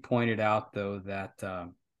that you pointed out though, that,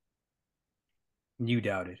 you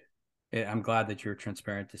doubted. I'm glad that you're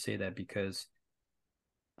transparent to say that because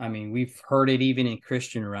I mean, we've heard it even in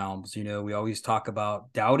Christian realms. We always talk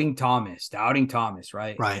about doubting Thomas,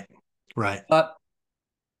 right? Right. But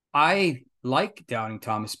I like doubting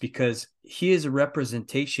Thomas because he is a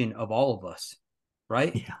representation of all of us,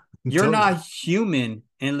 right? Yeah. You're not human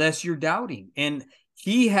unless you're doubting. And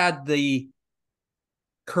he had the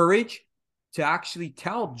courage to actually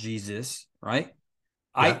tell Jesus, right?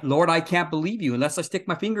 Yeah. Lord, I can't believe you unless I stick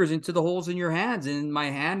my fingers into the holes in your hands and my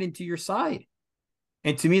hand into your side.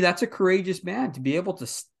 And to me, that's a courageous man to be able to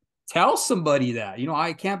tell somebody that,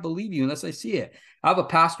 I can't believe you unless I see it. I have a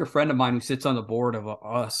pastor friend of mine who sits on the board of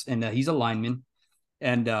us, and he's a lineman.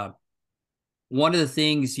 And one of the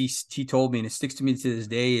things he told me, and it sticks to me to this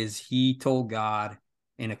day, is he told God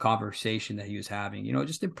in a conversation that he was having,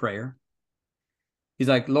 just in prayer. He's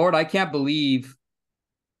like, Lord, I can't believe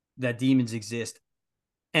that demons exist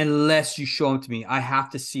unless you show them to me. I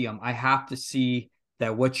have to see them. I have to see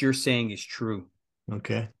that what you're saying is true.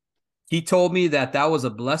 Okay. He told me that was a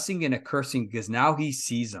blessing and a cursing because now he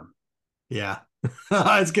sees them. Yeah.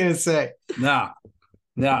 I was going to say. Nah.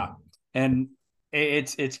 And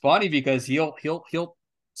it's funny because he'll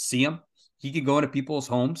see them. He can go into people's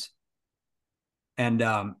homes, and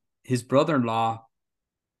his brother-in-law,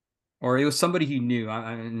 or it was somebody he knew.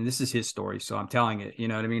 And this is his story, so I'm telling it. You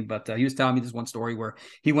know what I mean? But he was telling me this one story where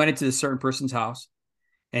he went into this certain person's house,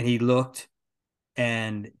 and he looked,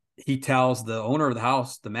 and he tells the owner of the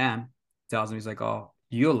house, the man, tells him, he's like, "Oh,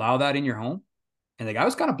 you allow that in your home?" And the guy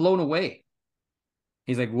was kind of blown away.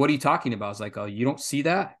 He's like, "What are you talking about?" It's like, "Oh, you don't see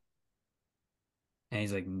that?" And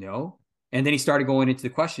he's like, "No." And then he started going into the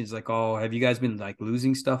questions like, "Oh, have you guys been like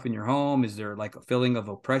losing stuff in your home? Is there like a feeling of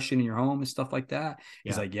oppression in your home and stuff like that?"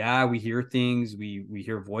 He's like, "Yeah, we hear things, we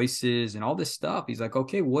hear voices and all this stuff." He's like,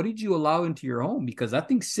 "Okay, what did you allow into your home? Because that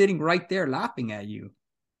thing's sitting right there laughing at you."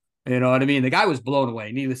 You know what I mean? The guy was blown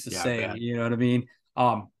away, needless to say. You know what I mean?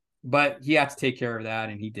 But he had to take care of that,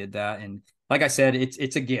 and he did that. And like I said,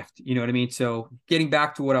 it's a gift. You know what I mean? So getting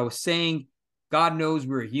back to what I was saying, God knows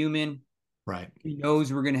we're human. Right. He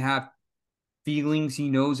knows we're going to have feelings. He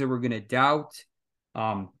knows that we're going to doubt.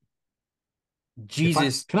 Um,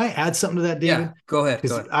 Jesus. Can I add something to that, David? Yeah, go ahead.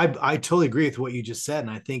 Because I totally agree with what you just said.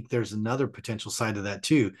 And I think there's another potential side to that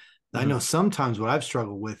too. I know sometimes what I've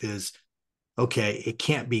struggled with is, okay, it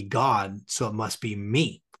can't be God, so it must be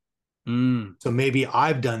me. So maybe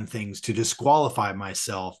I've done things to disqualify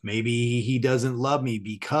myself. Maybe he doesn't love me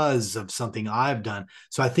because of something I've done.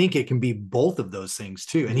 So I think it can be both of those things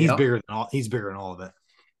too. And he's bigger than all of it.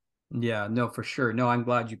 Yeah, no, for sure. No, I'm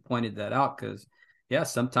glad you pointed that out because, yeah,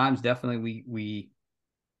 sometimes definitely we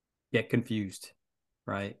get confused,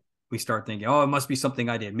 right? We start thinking, oh, it must be something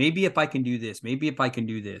I did. Maybe if I can do this, maybe if I can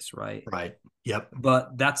do this, right? Right. Yep.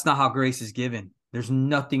 But that's not how grace is given. There's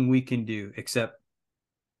nothing we can do except,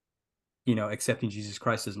 accepting Jesus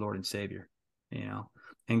Christ as Lord and Savior,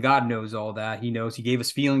 and God knows all that. He knows he gave us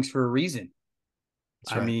feelings for a reason.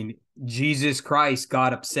 That's right. I mean, Jesus Christ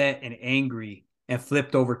got upset and angry and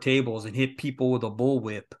flipped over tables and hit people with a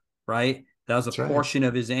bullwhip, right? That was a portion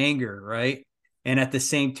of his anger, right? And at the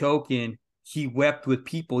same token, he wept with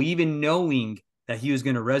people, even knowing that he was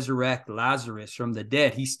going to resurrect Lazarus from the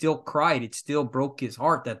dead. He still cried. It still broke his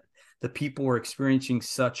heart that the people were experiencing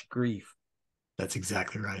such grief. That's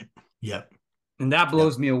exactly right. Yep. And that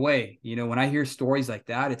blows me away. When I hear stories like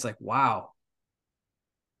that, it's like, wow,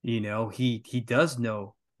 he does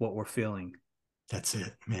know what we're feeling. That's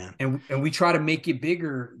it, man. And we try to make it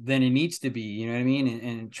bigger than it needs to be, you know what I mean?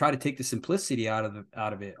 And try to take the simplicity out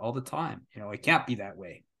of it all the time. It can't be that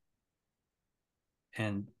way.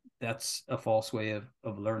 And that's a false way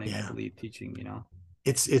of learning, I believe, teaching,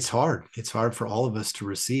 It's hard. It's hard for all of us to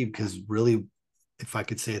receive because really, if I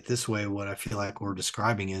could say it this way, what I feel like we're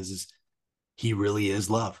describing is he really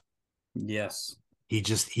is love. Yes. He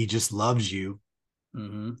just loves you,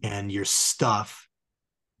 and your stuff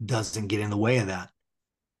doesn't get in the way of that.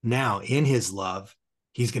 Now, in his love,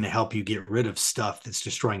 he's going to help you get rid of stuff that's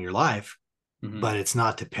destroying your life, but it's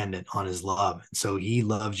not dependent on his love. So he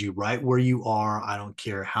loves you right where you are. I don't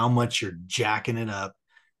care how much you're jacking it up.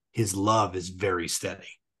 His love is very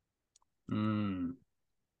steady.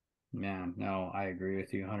 Man, no, I agree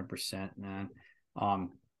with you 100%, man.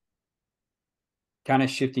 Kind of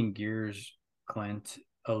shifting gears, Clint,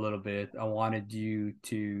 a little bit. I wanted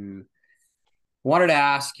to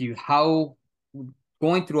ask you how,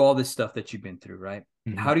 going through all this stuff that you've been through, right?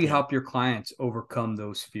 How do you help your clients overcome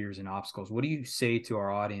those fears and obstacles? What do you say to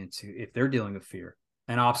our audience if they're dealing with fear,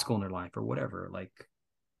 an obstacle in their life or whatever? Like,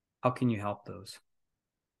 how can you help those?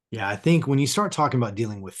 Yeah, I think when you start talking about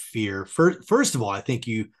dealing with fear, first of all, I think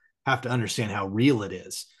you have to understand how real it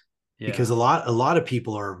is. Because a lot of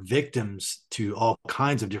people are victims to all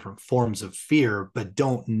kinds of different forms of fear, but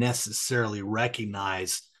don't necessarily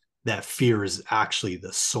recognize that fear is actually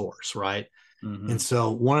the source, right? And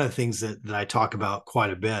so one of the things that I talk about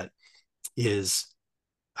quite a bit is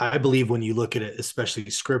I believe when you look at it, especially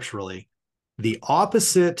scripturally, the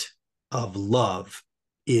opposite of love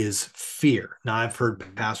is fear. Now, I've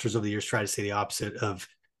heard pastors over the years try to say the opposite of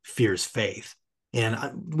fear is faith.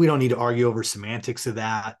 And we don't need to argue over semantics of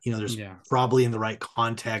that. There's Yeah. probably in the right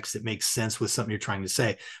context, it makes sense with something you're trying to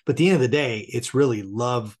say. But at the end of the day, it's really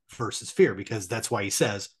love versus fear, because that's why he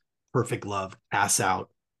says perfect love casts out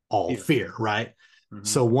all fear, right? Mm-hmm.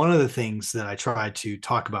 So one of the things that I try to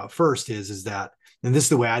talk about first is that, and this is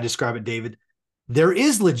the way I describe it, David, there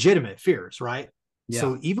is legitimate fears, right? Yeah.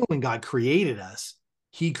 So even when God created us,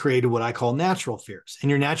 he created what I call natural fears. And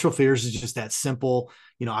your natural fears is just that simple.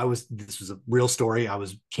 This was a real story. I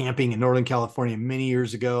was camping in Northern California many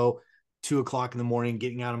years ago, 2 o'clock in the morning,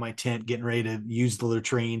 getting out of my tent, getting ready to use the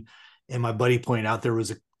latrine. And my buddy pointed out there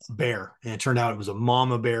was a bear. And it turned out it was a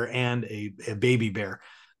mama bear and a baby bear,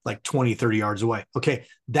 like 20, 30 yards away. Okay.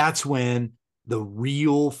 That's when the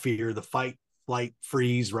real fear, the fight, flight,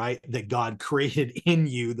 freeze, right? That God created in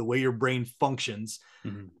you, the way your brain functions,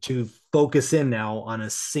 to focus in now on a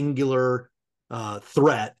singular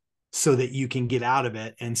threat so that you can get out of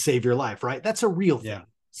it and save your life, right? That's a real thing. Yeah.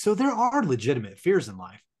 So there are legitimate fears in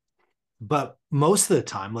life. But most of the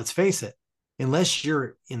time, let's face it, unless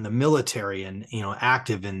you're in the military and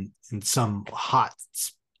active in some hot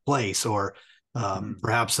place, or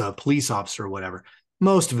perhaps a police officer or whatever,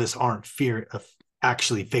 most of us aren't fear of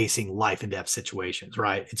actually facing life and death situations,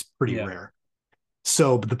 right? It's pretty rare.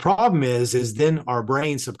 So the problem is then our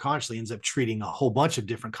brain subconsciously ends up treating a whole bunch of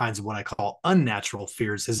different kinds of what I call unnatural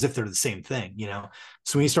fears as if they're the same thing.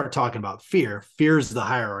 So when you start talking about fear is the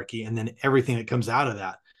hierarchy, and then everything that comes out of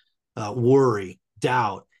that, worry,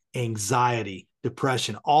 doubt, anxiety,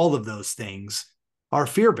 depression, all of those things are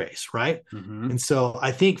fear-based, right? And so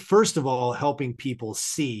I think, first of all, helping people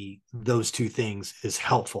see those two things is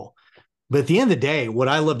helpful. But at the end of the day, what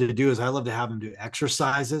I love to do is I love to have them do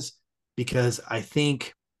exercises, because I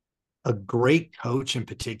think a great coach in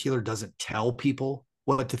particular doesn't tell people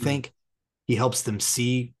what to think. He helps them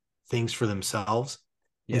see things for themselves.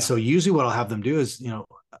 Yeah. And so usually what I'll have them do is,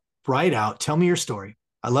 write out, tell me your story.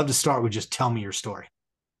 I love to start with just tell me your story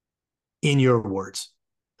in your words.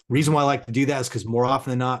 Reason why I like to do that is because more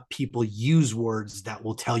often than not, people use words that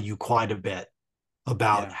will tell you quite a bit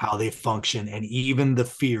about how they function, and even the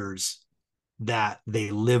fears that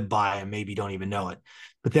they live by and maybe don't even know it.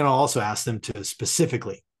 But then I'll also ask them to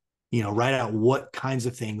specifically, write out, what kinds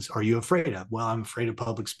of things are you afraid of? Well, I'm afraid of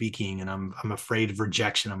public speaking, and I'm afraid of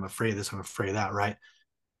rejection. I'm afraid of this. I'm afraid of that. Right.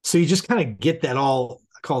 So you just kind of get that all,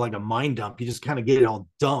 I call it like a mind dump. You just kind of get it all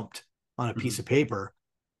dumped on a piece of paper.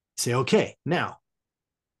 Say, okay, now,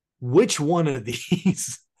 which one of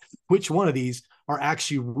these are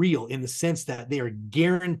actually real, in the sense that they are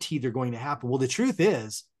guaranteed they're going to happen? Well, the truth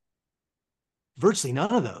is, virtually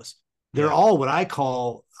none of those. They're all what I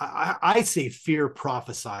call, I say fear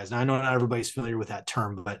prophesized. And I know not everybody's familiar with that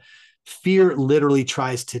term, but fear literally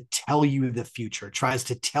tries to tell you the future, tries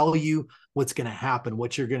to tell you what's going to happen,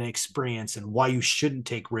 what you're going to experience, and why you shouldn't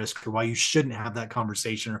take risk, or why you shouldn't have that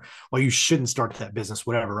conversation, or why you shouldn't start that business,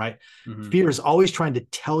 whatever, right? Fear is always trying to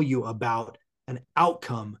tell you about an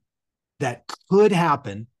outcome that could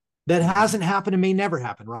happen, that hasn't happened and may never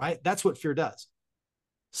happen, right? That's what fear does.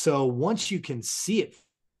 So once you can see it,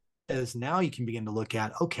 as now you can begin to look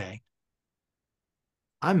at, okay,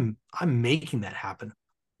 I'm making that happen.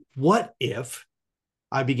 What if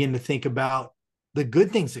I begin to think about the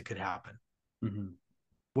good things that could happen?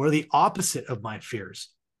 What are the opposite of my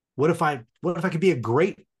fears? What if I could be a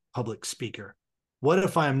great public speaker? What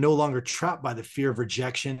if I am no longer trapped by the fear of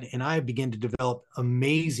rejection, and I begin to develop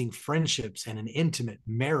amazing friendships and an intimate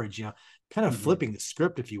marriage, kind of flipping the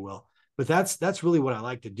script, if you will. But that's really what I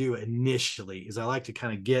like to do initially, is I like to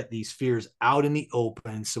kind of get these fears out in the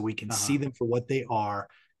open so we can see them for what they are,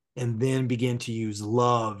 and then begin to use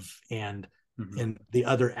love and the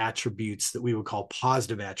other attributes that we would call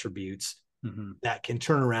positive attributes that can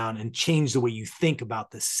turn around and change the way you think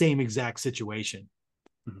about the same exact situation.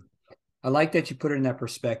 I like that you put it in that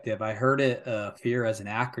perspective. I heard it, fear, as an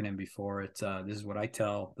acronym before. It's this is what I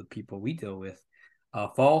tell the people we deal with: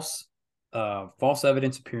 false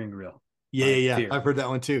evidence appearing real. Yeah. Fear. I've heard that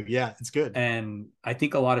one too. Yeah, it's good. And I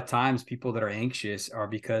think a lot of times people that are anxious are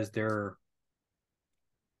because they're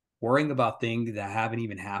worrying about things that haven't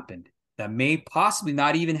even happened, that may possibly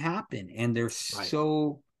not even happen, and they're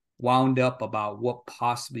so wound up about what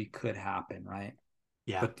possibly could happen, right?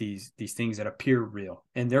 Yeah. But these things that appear real,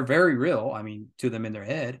 and they're very real, I mean, to them in their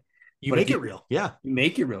head. You make it real. Yeah. You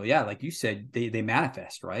make it real. Yeah. Like you said, they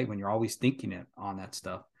manifest, right? When you're always thinking it on that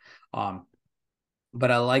stuff. But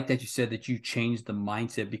I like that you said that you changed the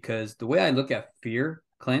mindset, because the way I look at fear,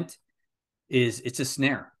 Clint, is it's a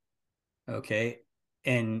snare. Okay.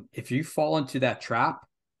 And if you fall into that trap,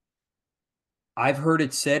 I've heard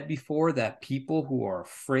it said before that people who are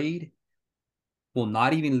afraid will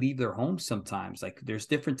not even leave their home sometimes. Like there's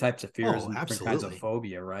different types of fears Oh, and different kinds of absolutely.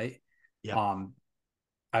 phobia, right? Yep. Um,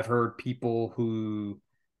 I've heard people who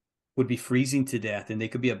would be freezing to death and they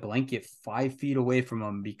could be a blanket 5 feet away from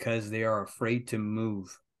them because they are afraid to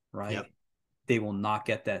move, Yep. right? They will not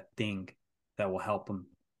get that thing that will help them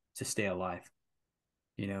to stay alive.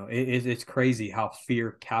 It's crazy how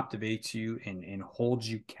fear captivates you and holds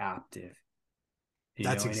you captive,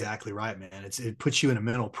 That's and it, exactly right, man. It puts you in a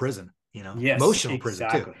mental prison, yes, emotional prison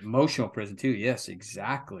too. exactly. Emotional prison too. Yes,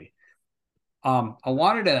 exactly. I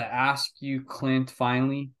wanted to ask you, Clint,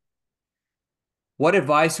 finally, what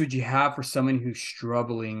advice would you have for someone who's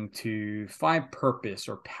struggling to find purpose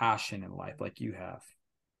or passion in life like you have?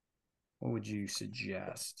 What would you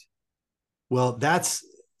suggest? Well, that's,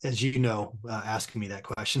 as you know, asking me that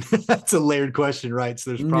question. That's a layered question, right?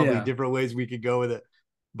 So there's probably Yeah. different ways we could go with it.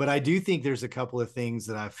 But I do think there's a couple of things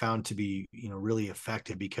that I've found to be, really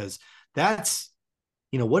effective, because that's,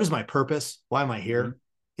 what is my purpose? Why am I Mm-hmm. here?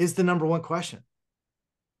 Is the number one question.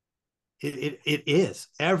 It is.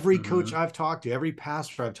 Every coach Mm-hmm. I've talked to, every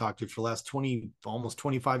pastor I've talked to for the last 20, almost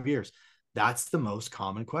 25 years, that's the most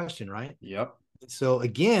common question, right? Yep. So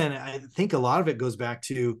again, I think a lot of it goes back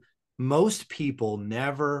to most people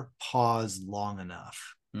never pause long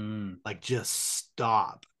enough, Mm. like just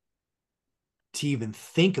stop to even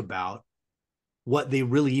think about what they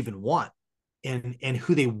really even want and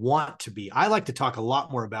who they want to be. I like to talk a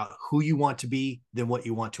lot more about who you want to be than what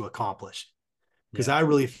you want to accomplish. Because Yeah. I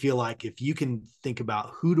really feel like if you can think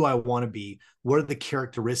about who do I want to be, what are the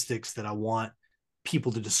characteristics that I want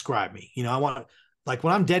people to describe me? I want, like,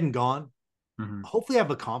 when I'm dead and gone, Mm-hmm. hopefully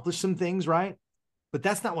I've accomplished some things, right? But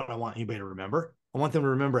that's not what I want anybody to remember. I want them to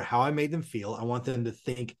remember how I made them feel. I want them to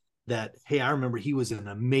think that, hey, I remember he was an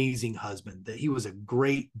amazing husband, that he was a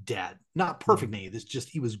great dad. Not perfect, Mm-hmm. any of this, just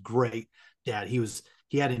he was great dad.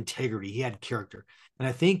 He had integrity, he had character. And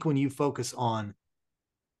I think when you focus on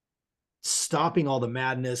stopping all the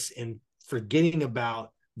madness and forgetting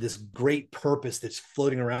about this great purpose that's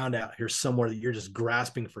floating around out here somewhere that you're just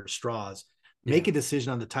grasping for straws, make Yeah. a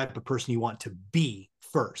decision on the type of person you want to be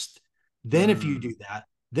first. Then if you Mm. do that,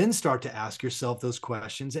 then start to ask yourself those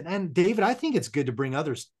questions. And David, I think it's good to bring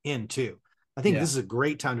others in too. I think this Yeah. is a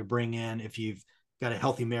great time to bring in, if you've got a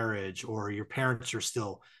healthy marriage or your parents are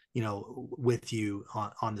still, with you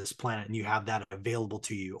on this planet and you have that available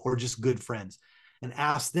to you, or just good friends, and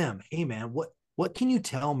ask them, hey man, what can you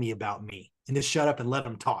tell me about me? And just shut up and let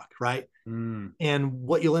them talk, right? Mm. And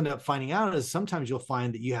what you'll end up finding out is sometimes you'll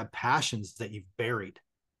find that you have passions that you've buried,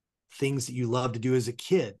 things that you loved to do as a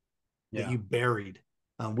kid that Yeah. you buried.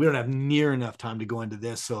 We don't have near enough time to go into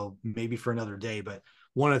this, so maybe for another day. But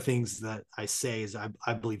one of the things that I say is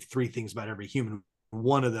I believe three things about every human.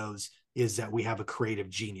 One of those is that we have a creative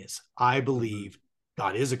genius. I Mm-hmm. believe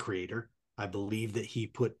God is a creator. I believe that he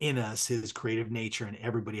put in us his creative nature, and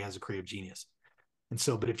everybody has a creative genius. And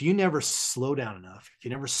so, but if you never slow down enough, if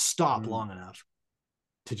you never stop Mm. long enough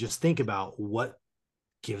to just think about what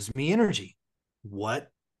gives me energy,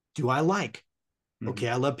 what do I like? Mm-hmm. Okay,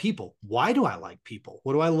 I love people. Why do I like people?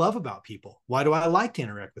 What do I love about people? Why do I like to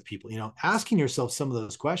interact with people? Asking yourself some of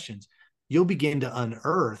those questions, you'll begin to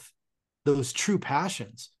unearth those true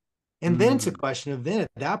passions. And then it's a Mm. question of, then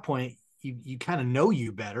at that point, you kind of know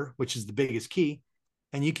you better, which is the biggest key.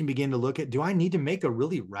 And you can begin to look at, do I need to make a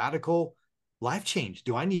really radical life change?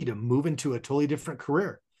 Do I need to move into a totally different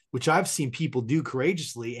career? Which I've seen people do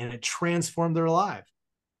courageously and it transformed their life.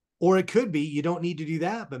 Or it could be you don't need to do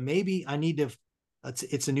that, but maybe I need to,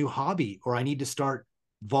 it's a new hobby, or I need to start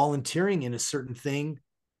volunteering in a certain thing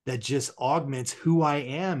that just augments who I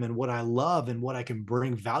am and what I love and what I can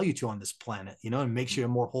bring value to on this planet, and makes you a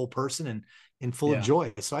more whole person and full of Yeah.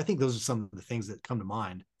 joy. So I think those are some of the things that come to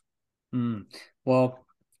mind. Mm. Well,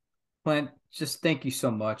 Clint, just thank you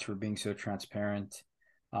so much for being so transparent,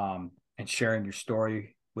 and sharing your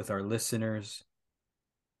story with our listeners.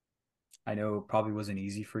 I know it probably wasn't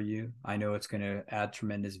easy for you. I know it's going to add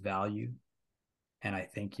tremendous value, and I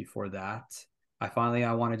thank you for that. I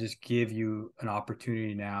want to just give you an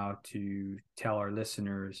opportunity now to tell our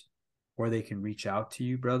listeners where they can reach out to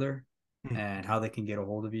you, brother, and how they can get a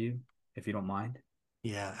hold of you, if you don't mind.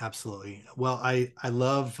 Yeah, absolutely. Well, I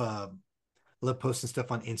love posting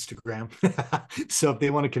stuff on Instagram. So if they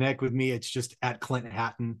want to connect with me, it's just at Clint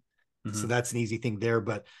Hatton. So Mm-hmm. that's an easy thing there.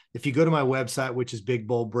 But if you go to my website, which is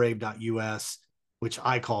bigboldbrave.us, which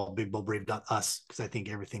I call bigboldbrave.us, because I think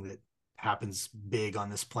everything that happens big on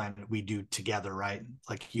this planet, we do together, right?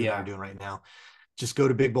 Like you and I are Yeah. doing right now. Just go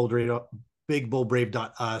to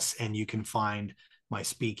bigboldbrave.us and you can find my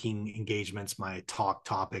speaking engagements, my talk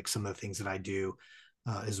topics, some of the things that I do.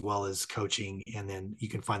 as well as coaching. And then you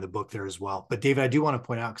can find the book there as well. But David, I do want to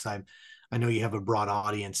point out, because I know you have a broad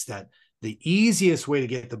audience, that the easiest way to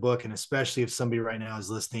get the book, and especially if somebody right now is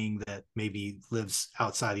listening that maybe lives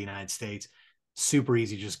outside the United States, super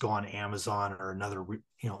easy. Just go on Amazon or another,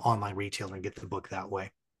 online retailer and get the book that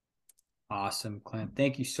way. Awesome, Clint.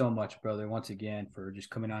 Thank you so much, brother, once again, for just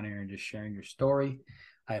coming on here and just sharing your story.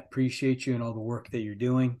 I appreciate you and all the work that you're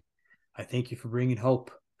doing. I thank you for bringing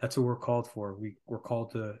hope. That's what we're called for. We're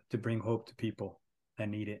called to bring hope to people that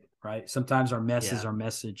need it, right? Sometimes our mess is our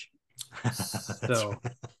message. So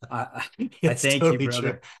I thank you, totally true.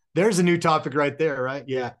 brother. There's a new topic right there, right?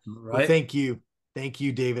 Yeah. Right. Well, thank you. Thank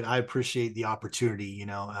you, David. I appreciate the opportunity,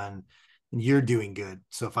 and you're doing good.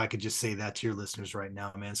 So if I could just say that to your listeners right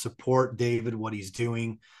now, man, support David, what he's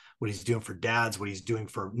doing for dads, what he's doing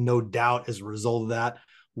for, no doubt, as a result of that,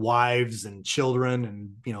 wives and children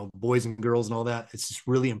and, boys and girls and all that. It's just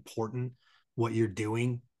really important what you're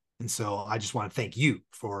doing. And so I just want to thank you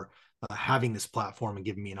for having this platform and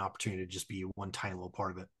giving me an opportunity to just be one tiny little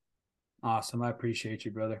part of it. Awesome. I appreciate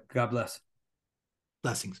you, brother. God bless.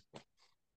 Blessings.